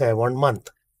want? Let's say I want month.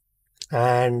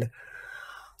 And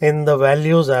in the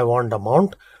values, I want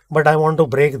amount, but I want to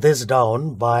break this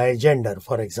down by gender,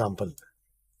 for example.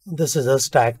 This is a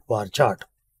stack bar chart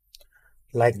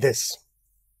like this.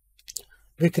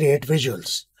 We create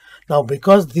visuals. Now,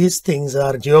 because these things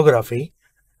are geography,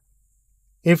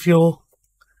 if you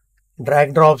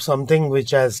drag drop something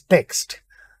which has text,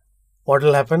 what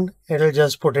will happen? It will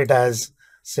just put it as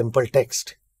simple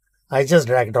text. I just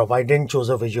drag drop. I didn't choose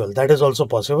a visual. That is also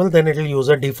possible. Then it will use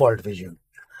a default visual.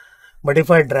 But if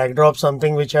I drag drop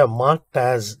something which I have marked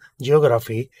as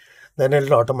geography, then it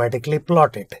will automatically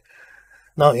plot it.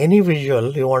 Now, any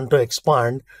visual you want to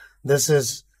expand, this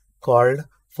is called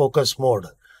focus mode.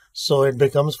 So it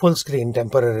becomes full screen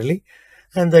temporarily,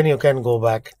 and then you can go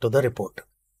back to the report.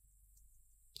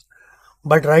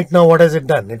 But right now, what has it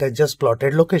done? It has just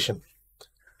plotted location.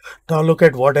 Now look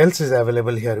at what else is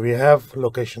available here. We have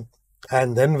location,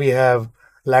 and then we have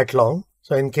lat long.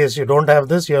 So in case you don't have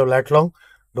this, you have lat long,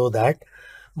 do that.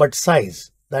 But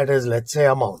size, that is, let's say,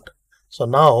 amount. So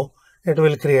now it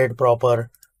will create proper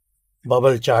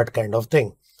bubble chart kind of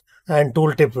thing, and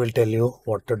tooltip will tell you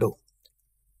what to do.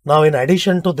 Now in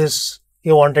addition to this,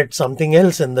 you wanted something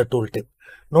else in the tooltip.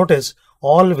 Notice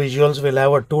all visuals will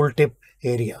have a tooltip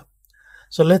area.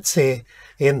 So let's say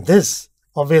in this,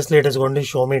 obviously it is going to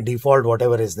show me default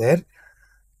whatever is there,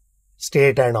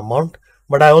 state and amount,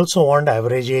 but I also want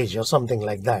average age or something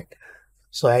like that.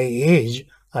 So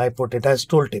I put it as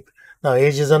tooltip. Now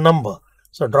age is a number.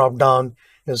 So drop down,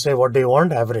 you say what do you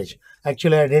want? Average.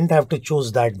 Actually, I didn't have to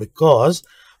choose that because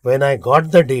when I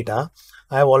got the data,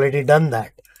 I have already done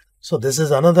that. So this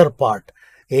is another part.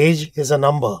 Age is a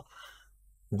number.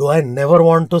 Do I never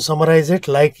want to summarize it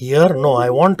like here? No,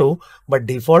 I want to, but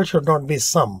default should not be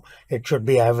sum. It should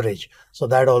be average. So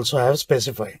that also I have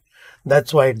specified.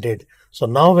 That's why it did. So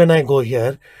now when I go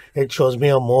here, it shows me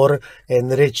a more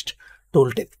enriched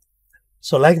tooltip.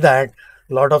 So like that,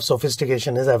 a lot of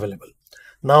sophistication is available.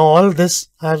 Now all this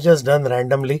I have just done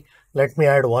randomly. Let me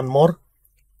add one more.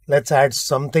 Let's add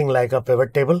something like a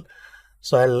pivot table.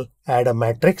 So I'll add a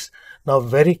matrix. Now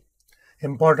very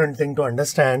important thing to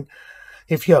understand,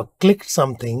 if you have clicked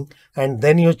something and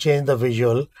then you change the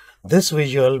visual, this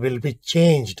visual will be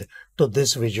changed to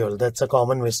this visual. That's a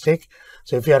common mistake.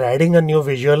 So if you are adding a new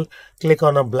visual, click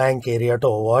on a blank area to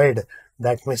avoid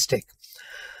that mistake.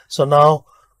 So now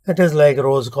it is like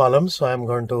rows columns. So I'm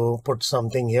going to put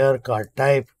something here, card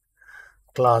type,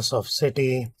 class of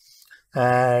city,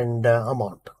 and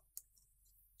amount.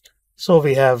 So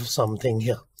we have something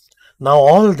here. Now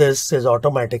all this is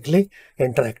automatically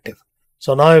interactive.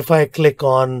 So now if I click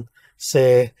on,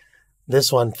 say,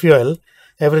 this one, fuel,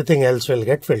 everything else will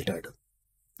get filtered.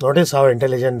 Notice how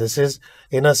intelligent this is.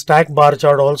 In a stack bar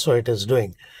chart also it is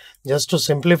doing. Just to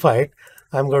simplify it,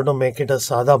 I'm going to make it a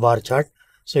Sada bar chart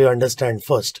so you understand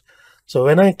first. So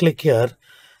when I click here,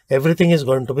 everything is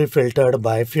going to be filtered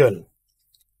by fuel.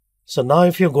 So now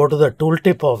if you go to the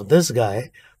tooltip of this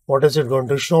guy, what is it going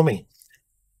to show me?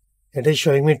 It is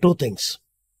showing me two things.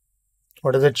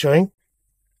 What is it showing?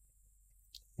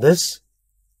 This,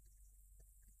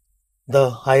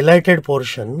 the highlighted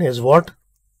portion is what?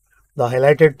 The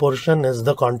highlighted portion is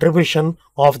the contribution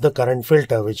of the current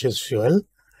filter, which is fuel,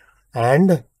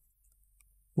 and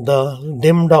the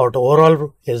dimmed out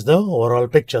overall is the overall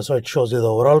picture. So it shows you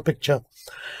the overall picture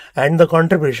and the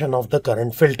contribution of the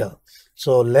current filter.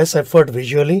 So less effort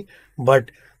visually,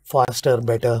 but faster,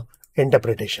 better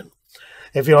interpretation.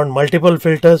 If you want multiple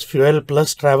filters, fuel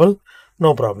plus travel,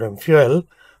 no problem. Fuel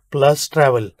plus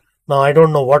travel. Now I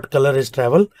don't know what color is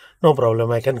travel. No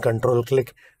problem. I can control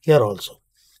click here also.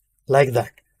 Like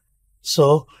that.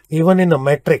 So even in a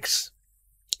matrix,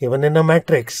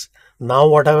 now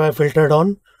what have I filtered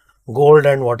on? Gold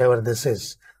and whatever this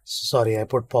is. Sorry, I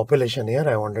put population here.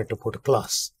 I wanted to put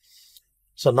class.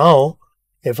 So now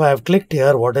if I have clicked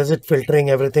here, what is it filtering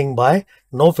everything by?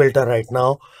 No filter right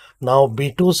now. Now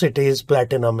B2 cities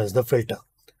platinum is the filter.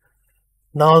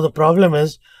 Now the problem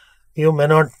is you may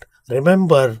not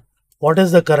remember what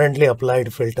is the currently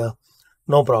applied filter.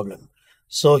 No problem.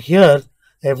 So here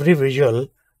every visual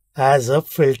has a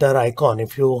filter icon.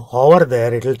 If you hover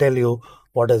there, it will tell you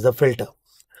what is the filter.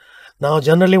 Now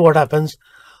generally what happens,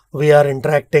 we are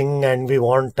interacting and we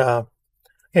want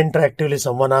interactively,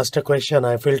 someone asked a question,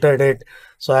 I filtered it.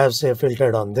 So I have say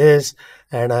filtered on this,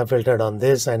 and I filtered on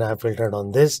this, and I filtered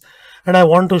on this, and I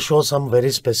want to show some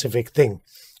very specific thing,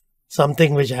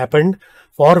 something which happened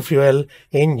for fuel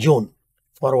in June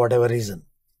for whatever reason.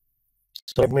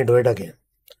 So let me do it again.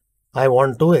 I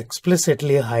want to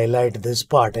explicitly highlight this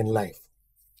part in life.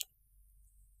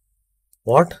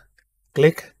 What?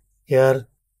 Click here,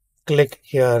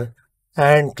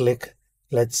 and click,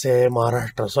 let's say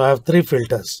Maharashtra. So I have three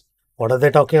filters. What are they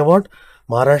talking about?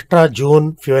 Maharashtra,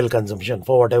 June, fuel consumption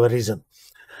for whatever reason.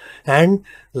 And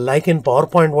like in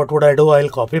PowerPoint, what would I do? I'll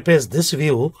copy paste this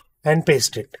view and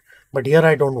paste it. But here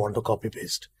I don't want to copy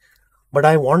paste. But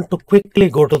I want to quickly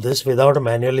go to this without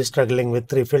manually struggling with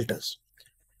three filters.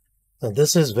 Now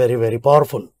this is very, very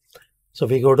powerful. So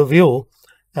we go to view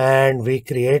and we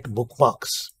create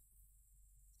bookmarks.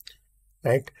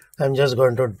 Right? I'm just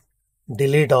going to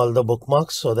delete all the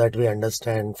bookmarks so that we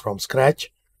understand from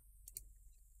scratch.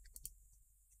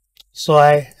 So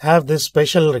I have this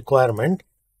special requirement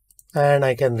and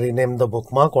I can rename the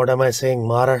bookmark. What am I saying?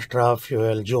 Maharashtra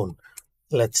fuel June,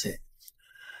 let's say.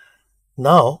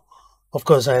 Now, of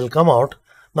course, I'll come out.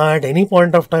 Now at any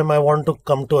point of time, I want to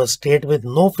come to a state with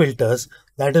no filters.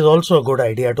 That is also a good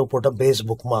idea to put a base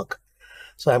bookmark.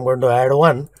 So I'm going to add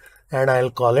one and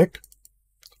I'll call it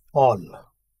all.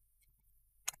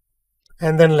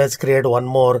 And then let's create one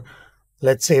more.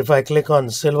 Let's say if I click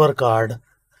on silver card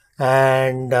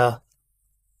and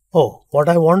what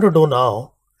I want to do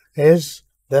now is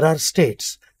there are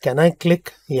states. Can I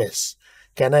click? Yes.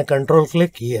 Can I control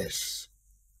click? Yes.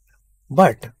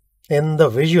 But in the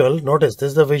visual, notice this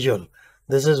is the visual.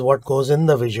 This is what goes in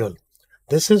the visual.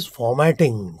 This is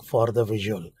formatting for the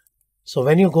visual. So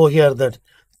when you go here, the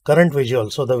current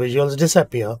visual, so the visuals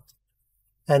disappear.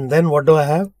 And then what do I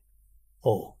have?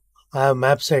 Oh, I have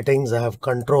map settings, I have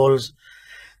controls,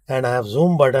 and I have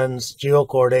zoom buttons,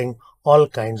 geocoding, all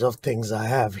kinds of things I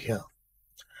have here.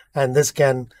 And this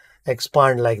can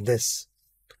expand like this.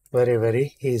 Very,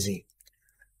 very easy.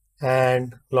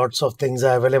 And lots of things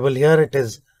are available here.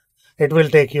 It will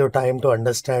take you time to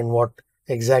understand what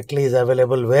exactly is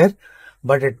available where,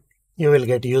 but you will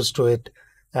get used to it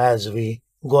as we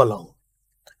go along.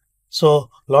 So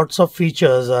lots of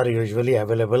features are usually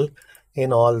available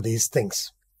in all these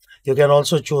things. You can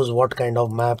also choose what kind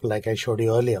of map, like I showed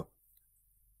you earlier.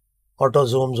 Auto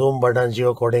zoom, zoom buttons,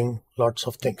 geocoding, lots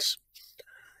of things.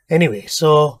 Anyway,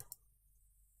 so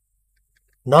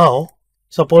now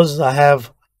suppose I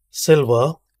have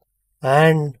silver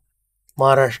and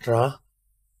Maharashtra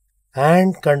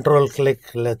and control click,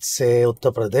 let's say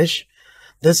Uttar Pradesh.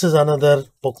 This is another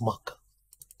bookmark.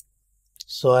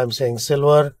 So I'm saying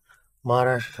silver,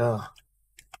 Maharashtra,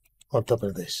 Uttar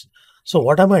Pradesh. So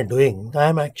what am I doing? I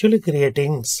am actually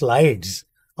creating slides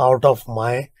out of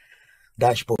my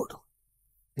dashboard.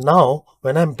 Now,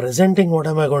 when I'm presenting, what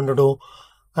am I going to do?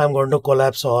 I'm going to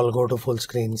collapse all, go to full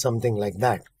screen, something like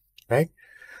that, right?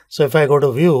 So if I go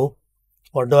to view,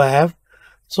 what do I have?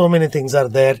 So many things are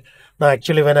there. Now,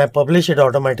 actually, when I publish it,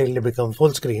 automatically become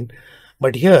full screen.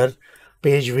 But here,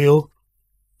 page view,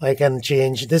 I can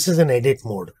change. This is in edit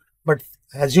mode. But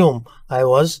assume I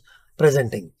was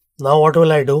presenting. Now, what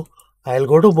will I do? I'll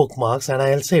go to bookmarks and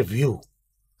I'll say view.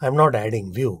 I'm not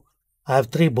adding view. I have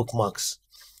three bookmarks.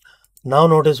 Now,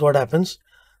 notice what happens.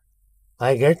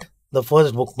 I get the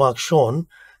first bookmark shown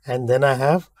and then I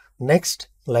have next,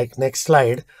 like next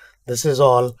slide. This is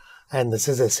all and this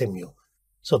is SMU.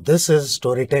 So this is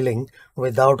storytelling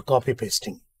without copy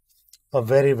pasting. A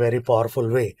very, very powerful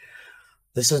way.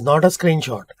 This is not a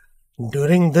screenshot.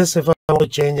 During this, if I want to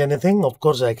change anything, of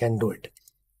course I can do it.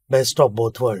 Best of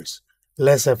both worlds.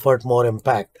 Less effort, more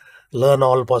impact. Learn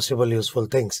all possible useful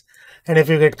things. And if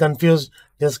you get confused,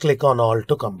 just click on all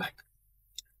to come back.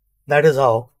 That is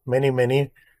how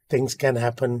many things can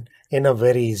happen in a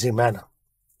very easy manner.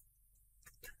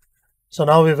 So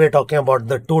now we were talking about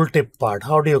the tooltip part.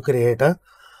 How do you create a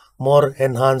more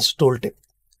enhanced tooltip?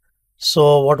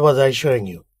 So what was I showing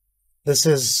you? This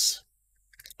is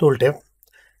tooltip.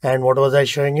 And what was I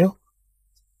showing you?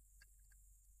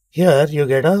 Here you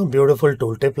get a beautiful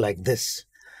tooltip like this.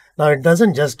 Now it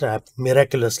doesn't just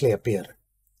miraculously appear.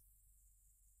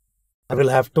 I will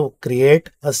have to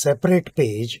create a separate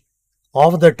page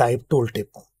of the type tooltip.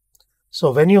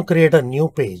 So when you create a new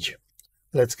page,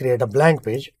 let's create a blank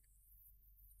page,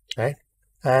 right?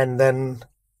 And then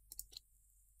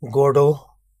go to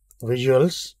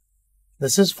visuals.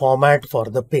 This is format for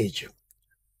the page.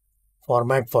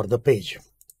 format for the page.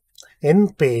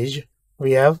 In page,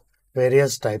 we have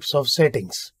various types of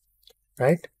settings,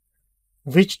 right?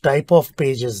 Which type of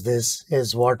page is this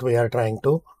is what we are trying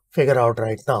to figure out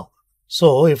right now.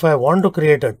 So if I want to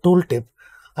create a tooltip,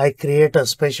 I create a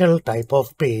special type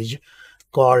of page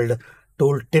called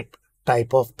tooltip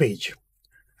type of page.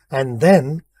 And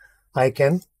then I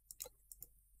can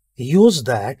use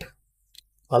that,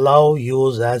 allow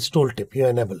use as tooltip, you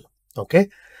enable. Okay.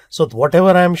 So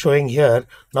whatever I am showing here,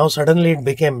 now suddenly it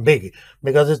became big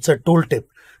because it's a tooltip.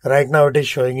 Right now it is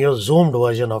showing you zoomed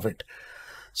version of it.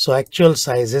 So actual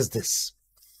size is this.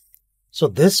 So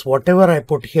this, whatever I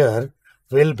put here,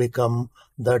 will become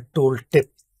the tooltip.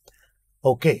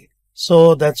 Okay,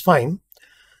 so that's fine.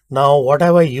 Now what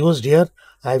have I used here?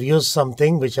 I've used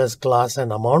something which has class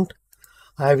and amount.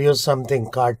 I've used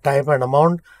something card type and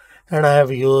amount. And I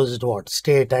have used what?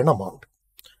 State and amount.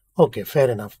 Okay, fair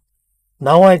enough.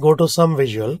 Now I go to some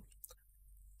visual.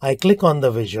 I click on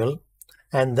the visual.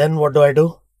 And then what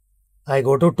do? I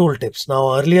go to tooltips.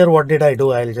 Now earlier what did I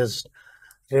do? I'll just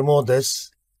remove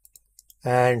this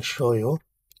and show you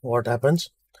what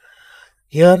happens.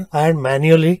 Here I had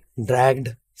manually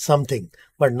dragged something,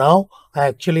 but now I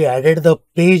actually added the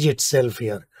page itself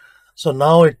here. So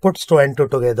now it puts 2 and 2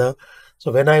 together.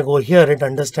 So when I go here, it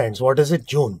understands what is it,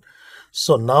 June.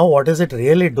 So now what is it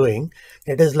really doing?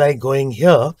 It is like going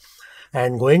here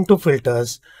and going to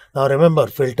filters. Now remember,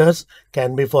 filters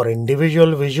can be for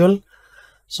individual visual.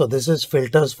 So this is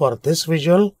filters for this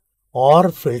visual or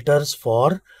filters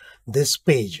for this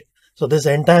page. So this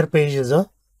entire page is a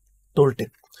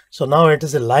tooltip. So now it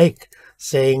is like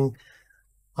saying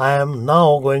I am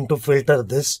now going to filter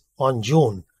this on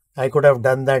June. I could have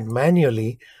done that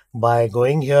manually by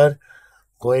going here,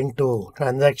 going to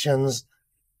transactions,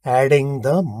 adding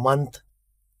the month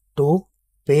to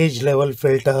page level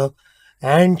filter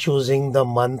and choosing the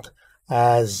month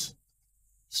as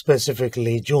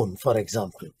specifically June, for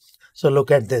example. So look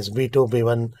at this, B2,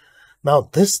 B1. Now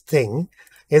this thing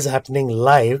is happening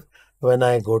live when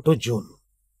I go to June.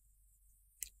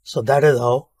 So that is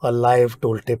how a live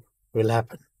tooltip will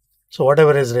happen. So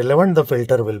whatever is relevant, the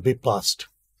filter will be passed.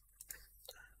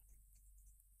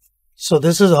 So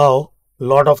this is how a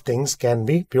lot of things can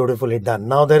be beautifully done.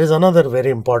 Now there is another very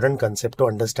important concept to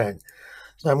understand.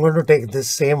 So I'm going to take this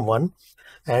same one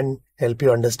and help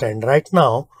you understand. Right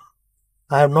now,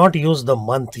 I have not used the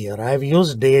month here. I have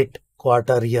used date,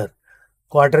 quarter, year.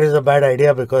 Quarter is a bad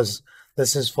idea because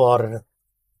this is for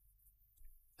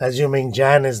assuming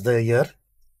Jan is the year,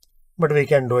 but we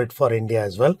can do it for India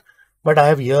as well. But I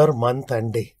have year, month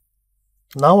and day.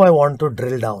 Now I want to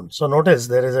drill down. So notice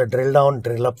there is a drill down,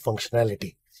 drill up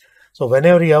functionality. So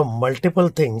whenever you have multiple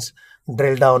things,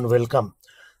 drill down will come.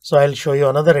 So I'll show you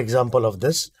another example of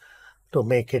this to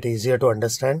make it easier to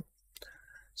understand.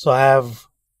 So I have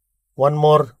one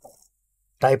more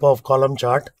type of column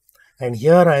chart, and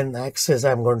here in axis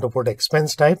I'm going to put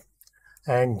expense type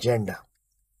and gender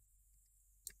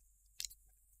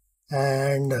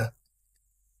and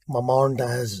amount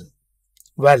as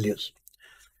values.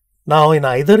 Now in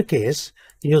either case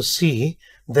you see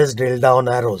this drill down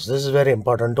arrows. This is very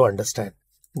important to understand.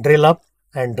 Drill up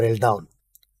and drill down.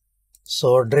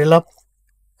 So drill up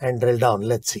and drill down.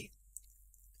 Let's see.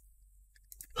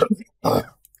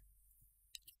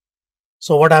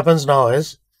 So what happens now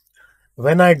is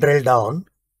when I drill down,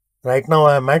 right now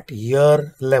I am at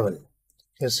year level.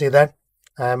 You see that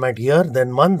I am at year,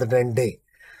 then month, then day.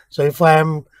 So if I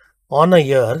am on a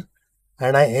year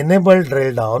and I enable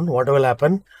drill down, what will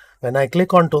happen? When I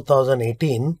click on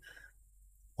 2018,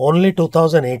 only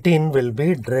 2018 will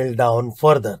be drilled down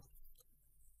further.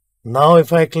 Now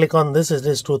if I click on this, it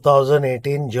is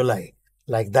 2018 July,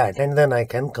 like that, and then I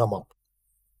can come up.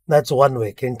 That's one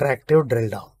way, interactive drill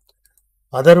down.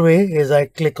 Other way is I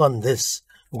click on this,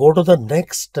 go to the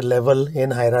next level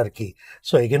in hierarchy.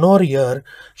 So ignore year,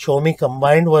 show me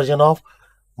combined version of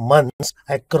months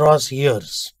across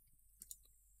years.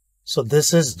 So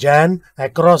this is Jan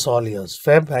across all years,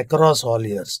 Feb across all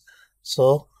years.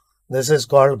 So this is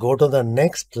called go to the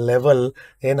next level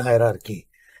in hierarchy.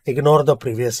 Ignore the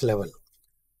previous level.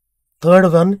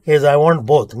 Third one is I want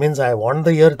both, means I want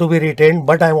the year to be retained,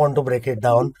 but I want to break it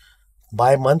down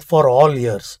by month for all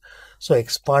years. So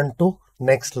expand to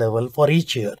next level for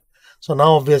each year. So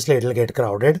now obviously it will get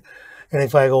crowded. And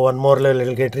if I go one more level, it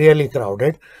will get really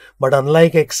crowded. But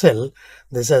unlike Excel,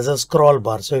 this has a scroll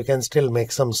bar, so you can still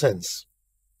make some sense.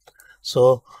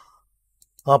 So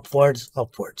upwards,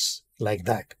 upwards, like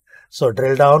that. So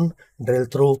drill down, drill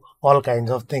through, all kinds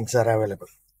of things are available.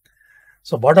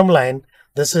 So bottom line,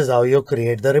 this is how you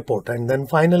create the report. And then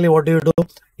finally, what do?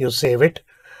 You save it.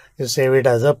 you save it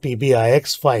as a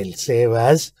PBIX file. Save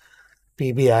as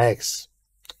PBIX.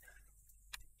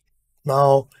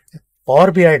 Now,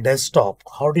 Power BI desktop,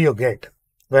 how do you get?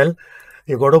 Well,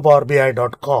 you go to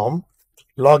powerbi.com,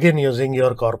 log in using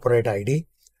your corporate ID,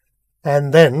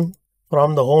 and then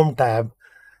from the home tab,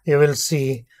 you will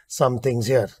see some things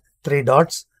here. 3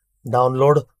 dots,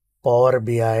 download Power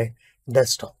BI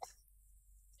desktop.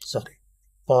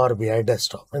 Power BI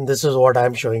desktop. And this is what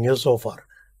I'm showing you so far.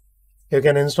 You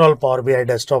can install Power BI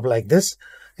desktop like this.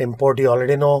 Import you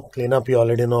already know, cleanup you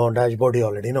already know, dashboard you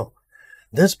already know.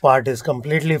 This part is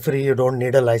completely free. You don't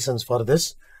need a license for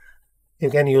this. You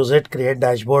can use it, create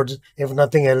dashboards. If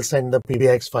nothing else, send the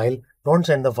PBX file. Don't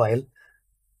send the file.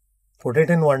 Put it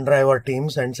in OneDrive or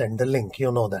Teams and send the link.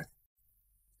 You know that.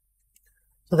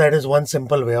 So that is one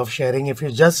simple way of sharing if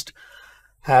you just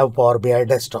have Power BI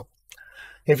desktop.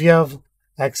 If you have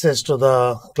access to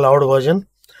the cloud version,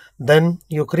 then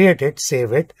you create it,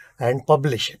 save it, and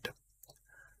publish it.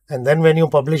 And then when you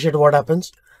publish it, what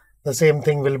happens? The same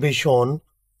thing will be shown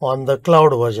on the cloud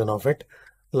version of it,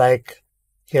 like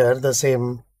here, the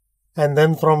same. And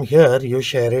then from here, you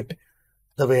share it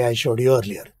the way I showed you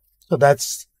earlier. So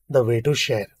that's the way to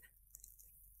share.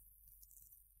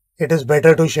 It is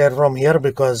better to share from here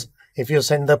because if you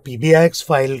send the PBIX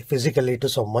file physically to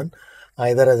someone,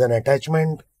 either as an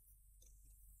attachment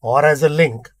or as a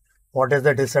link, what is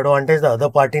the disadvantage? The other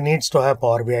party needs to have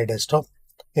Power BI desktop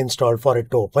installed for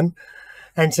it to open.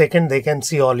 And second, they can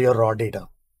see all your raw data.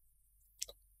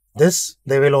 This,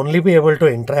 they will only be able to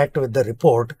interact with the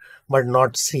report, but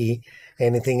not see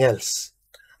anything else.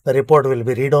 The report will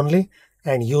be read-only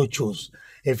and you choose.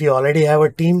 If you already have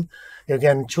a team, you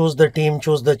can choose the team,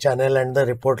 choose the channel, and the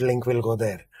report link will go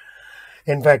there.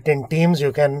 In fact, in Teams,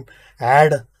 you can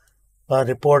add a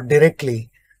report directly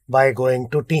by going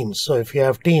to Teams. So if you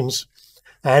have Teams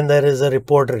and there is a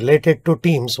report related to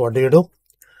Teams, what do?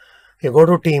 You go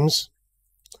to Teams,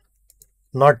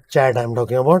 not chat I'm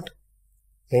talking about.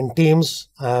 In Teams,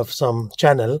 I have some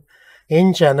channel.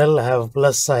 In channel, I have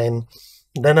plus sign.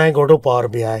 Then I go to Power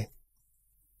BI.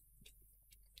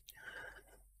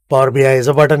 Power BI is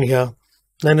a button here.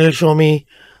 Then it will show me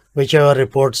whichever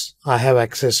reports I have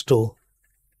access to.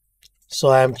 So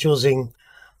I am choosing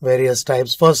various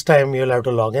types. First time you'll have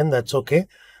to log in, that's okay.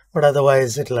 But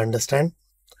otherwise it will understand.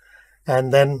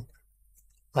 And then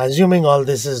assuming all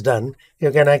this is done,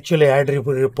 you can actually add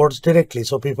reports directly.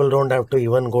 So people don't have to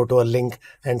even go to a link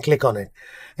and click on it.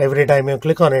 Every time you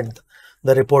click on it,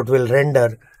 the report will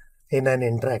render in an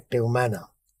interactive manner.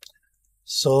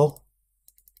 So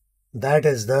that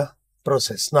is the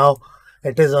process. Now,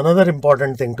 it is another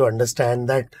important thing to understand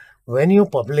that when you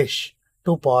publish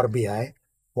to Power BI,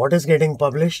 what is getting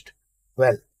published?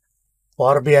 Well,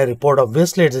 Power BI report,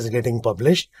 obviously it is getting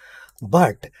published,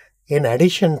 but in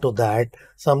addition to that,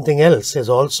 something else is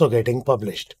also getting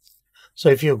published. So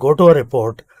if you go to a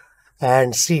report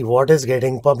and see what is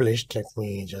getting published, let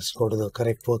me just go to the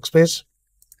correct workspace.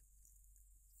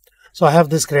 So I have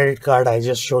this credit card, I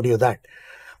just showed you that.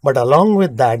 But along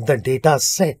with that, the data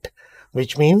set,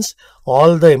 which means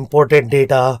all the imported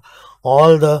data,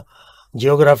 all the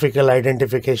geographical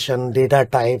identification, data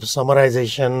type,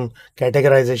 summarization,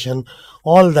 categorization,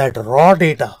 all that raw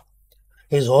data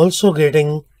is also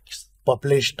getting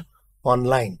published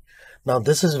online. Now,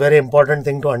 this is very important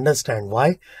thing to understand.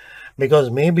 Why? Because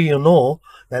maybe you know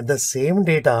that the same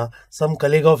data some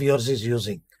colleague of yours is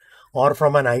using, or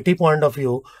from an IT point of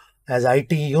view, as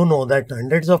IT, you know that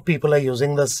hundreds of people are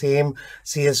using the same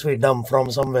CSV dump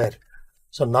from somewhere.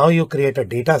 So now you create a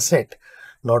data set.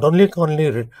 Not only can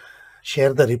you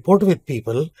share the report with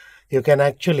people, you can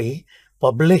actually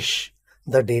publish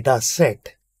the data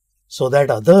set so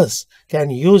that others can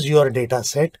use your data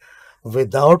set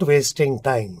without wasting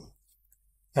time.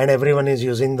 And everyone is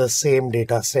using the same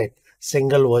data set,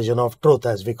 single version of truth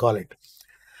as we call it.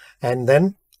 And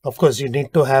then, of course, you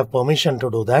need to have permission to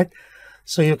do that.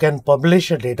 So you can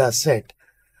publish a data set.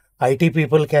 IT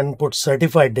people can put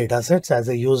certified data sets. As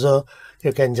a user,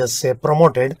 you can just say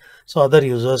promoted, so other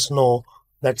users know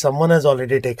that someone has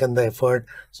already taken the effort,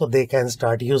 so they can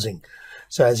start using.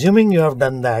 So assuming you have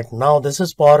done that, now this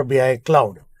is Power BI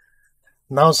Cloud.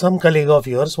 Now some colleague of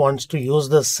yours wants to use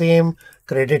the same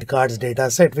credit cards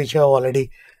data set which you have already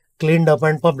cleaned up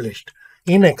and published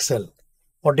in Excel.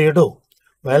 What do?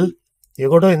 Well, you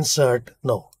go to insert,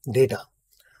 no, data.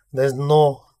 There's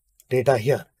no data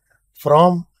here.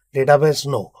 From database,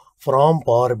 no. From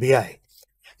Power BI.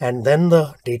 And then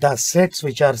the data sets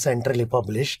which are centrally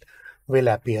published will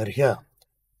appear here.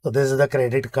 So this is the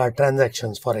credit card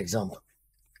transactions, for example.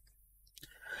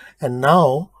 And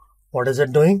now what is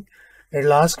it doing? It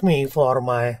will ask me for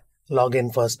my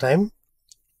login first time.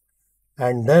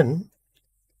 and then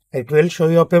it will show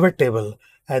you a pivot table,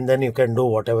 and then you can do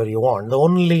whatever you want. The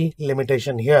only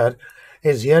limitation here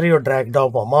is here you dragged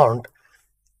up amount,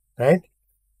 right?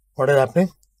 What is happening?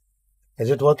 Is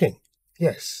it working?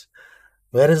 Yes.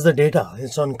 Where is the data?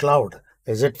 It's on cloud.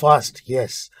 Is it fast?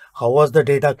 Yes. How was the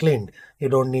data cleaned? You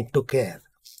don't need to care.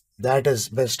 That is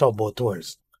best of both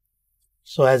worlds.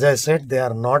 So as I said, they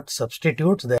are not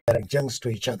substitutes, they are adjuncts to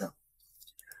each other.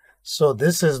 So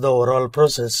this is the overall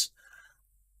process.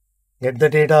 Get the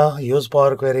data, use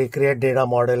Power Query, create data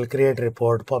model, create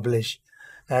report, publish,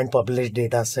 and publish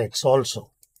data sets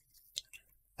also.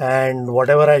 And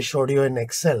whatever I showed you in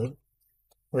Excel,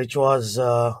 which was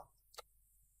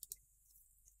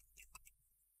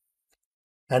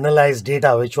analyze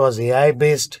data, which was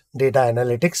AI-based data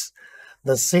analytics,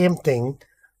 the same thing,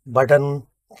 button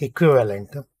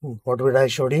equivalent. What did I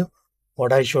show you?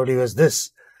 What I showed you is this,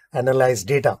 analyze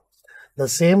data. The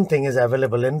same thing is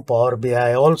available in Power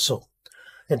BI also.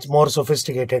 It's more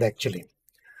sophisticated actually.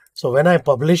 So when I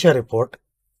publish a report,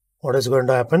 what is going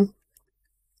to happen?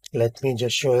 Let me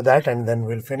just show you that, and then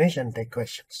we'll finish and take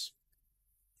questions.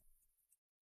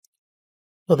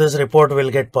 So this report will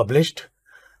get published.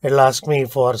 It'll ask me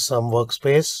for some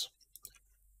workspace.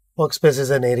 Workspace is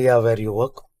an area where you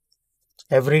work.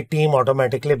 Every team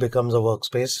automatically becomes a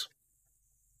workspace.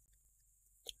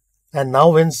 And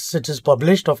now once it is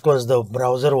published, of course, the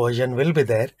browser version will be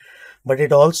there, but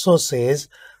it also says,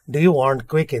 do you want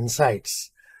quick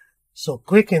insights? So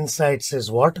quick insights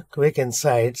is what? Quick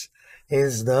insights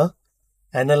is the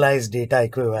analyze data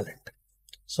equivalent.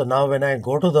 So now when I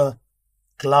go to the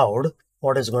cloud,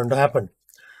 what is going to happen?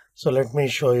 So let me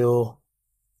show you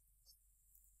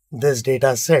this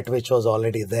data set, which was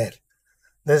already there.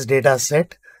 This data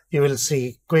set, you will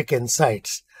see quick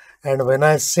insights. And when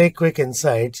I say quick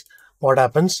insights, what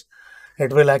happens?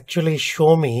 It will actually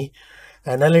show me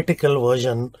analytical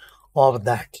version of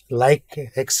that, like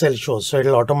Excel shows. So it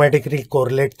will automatically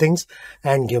correlate things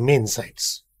and give me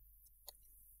insights.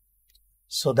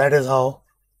 So that is how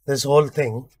this whole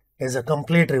thing is a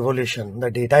complete revolution.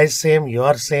 The data is same, you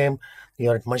are same,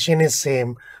 your machine is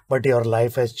same, but your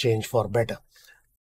life has changed for better.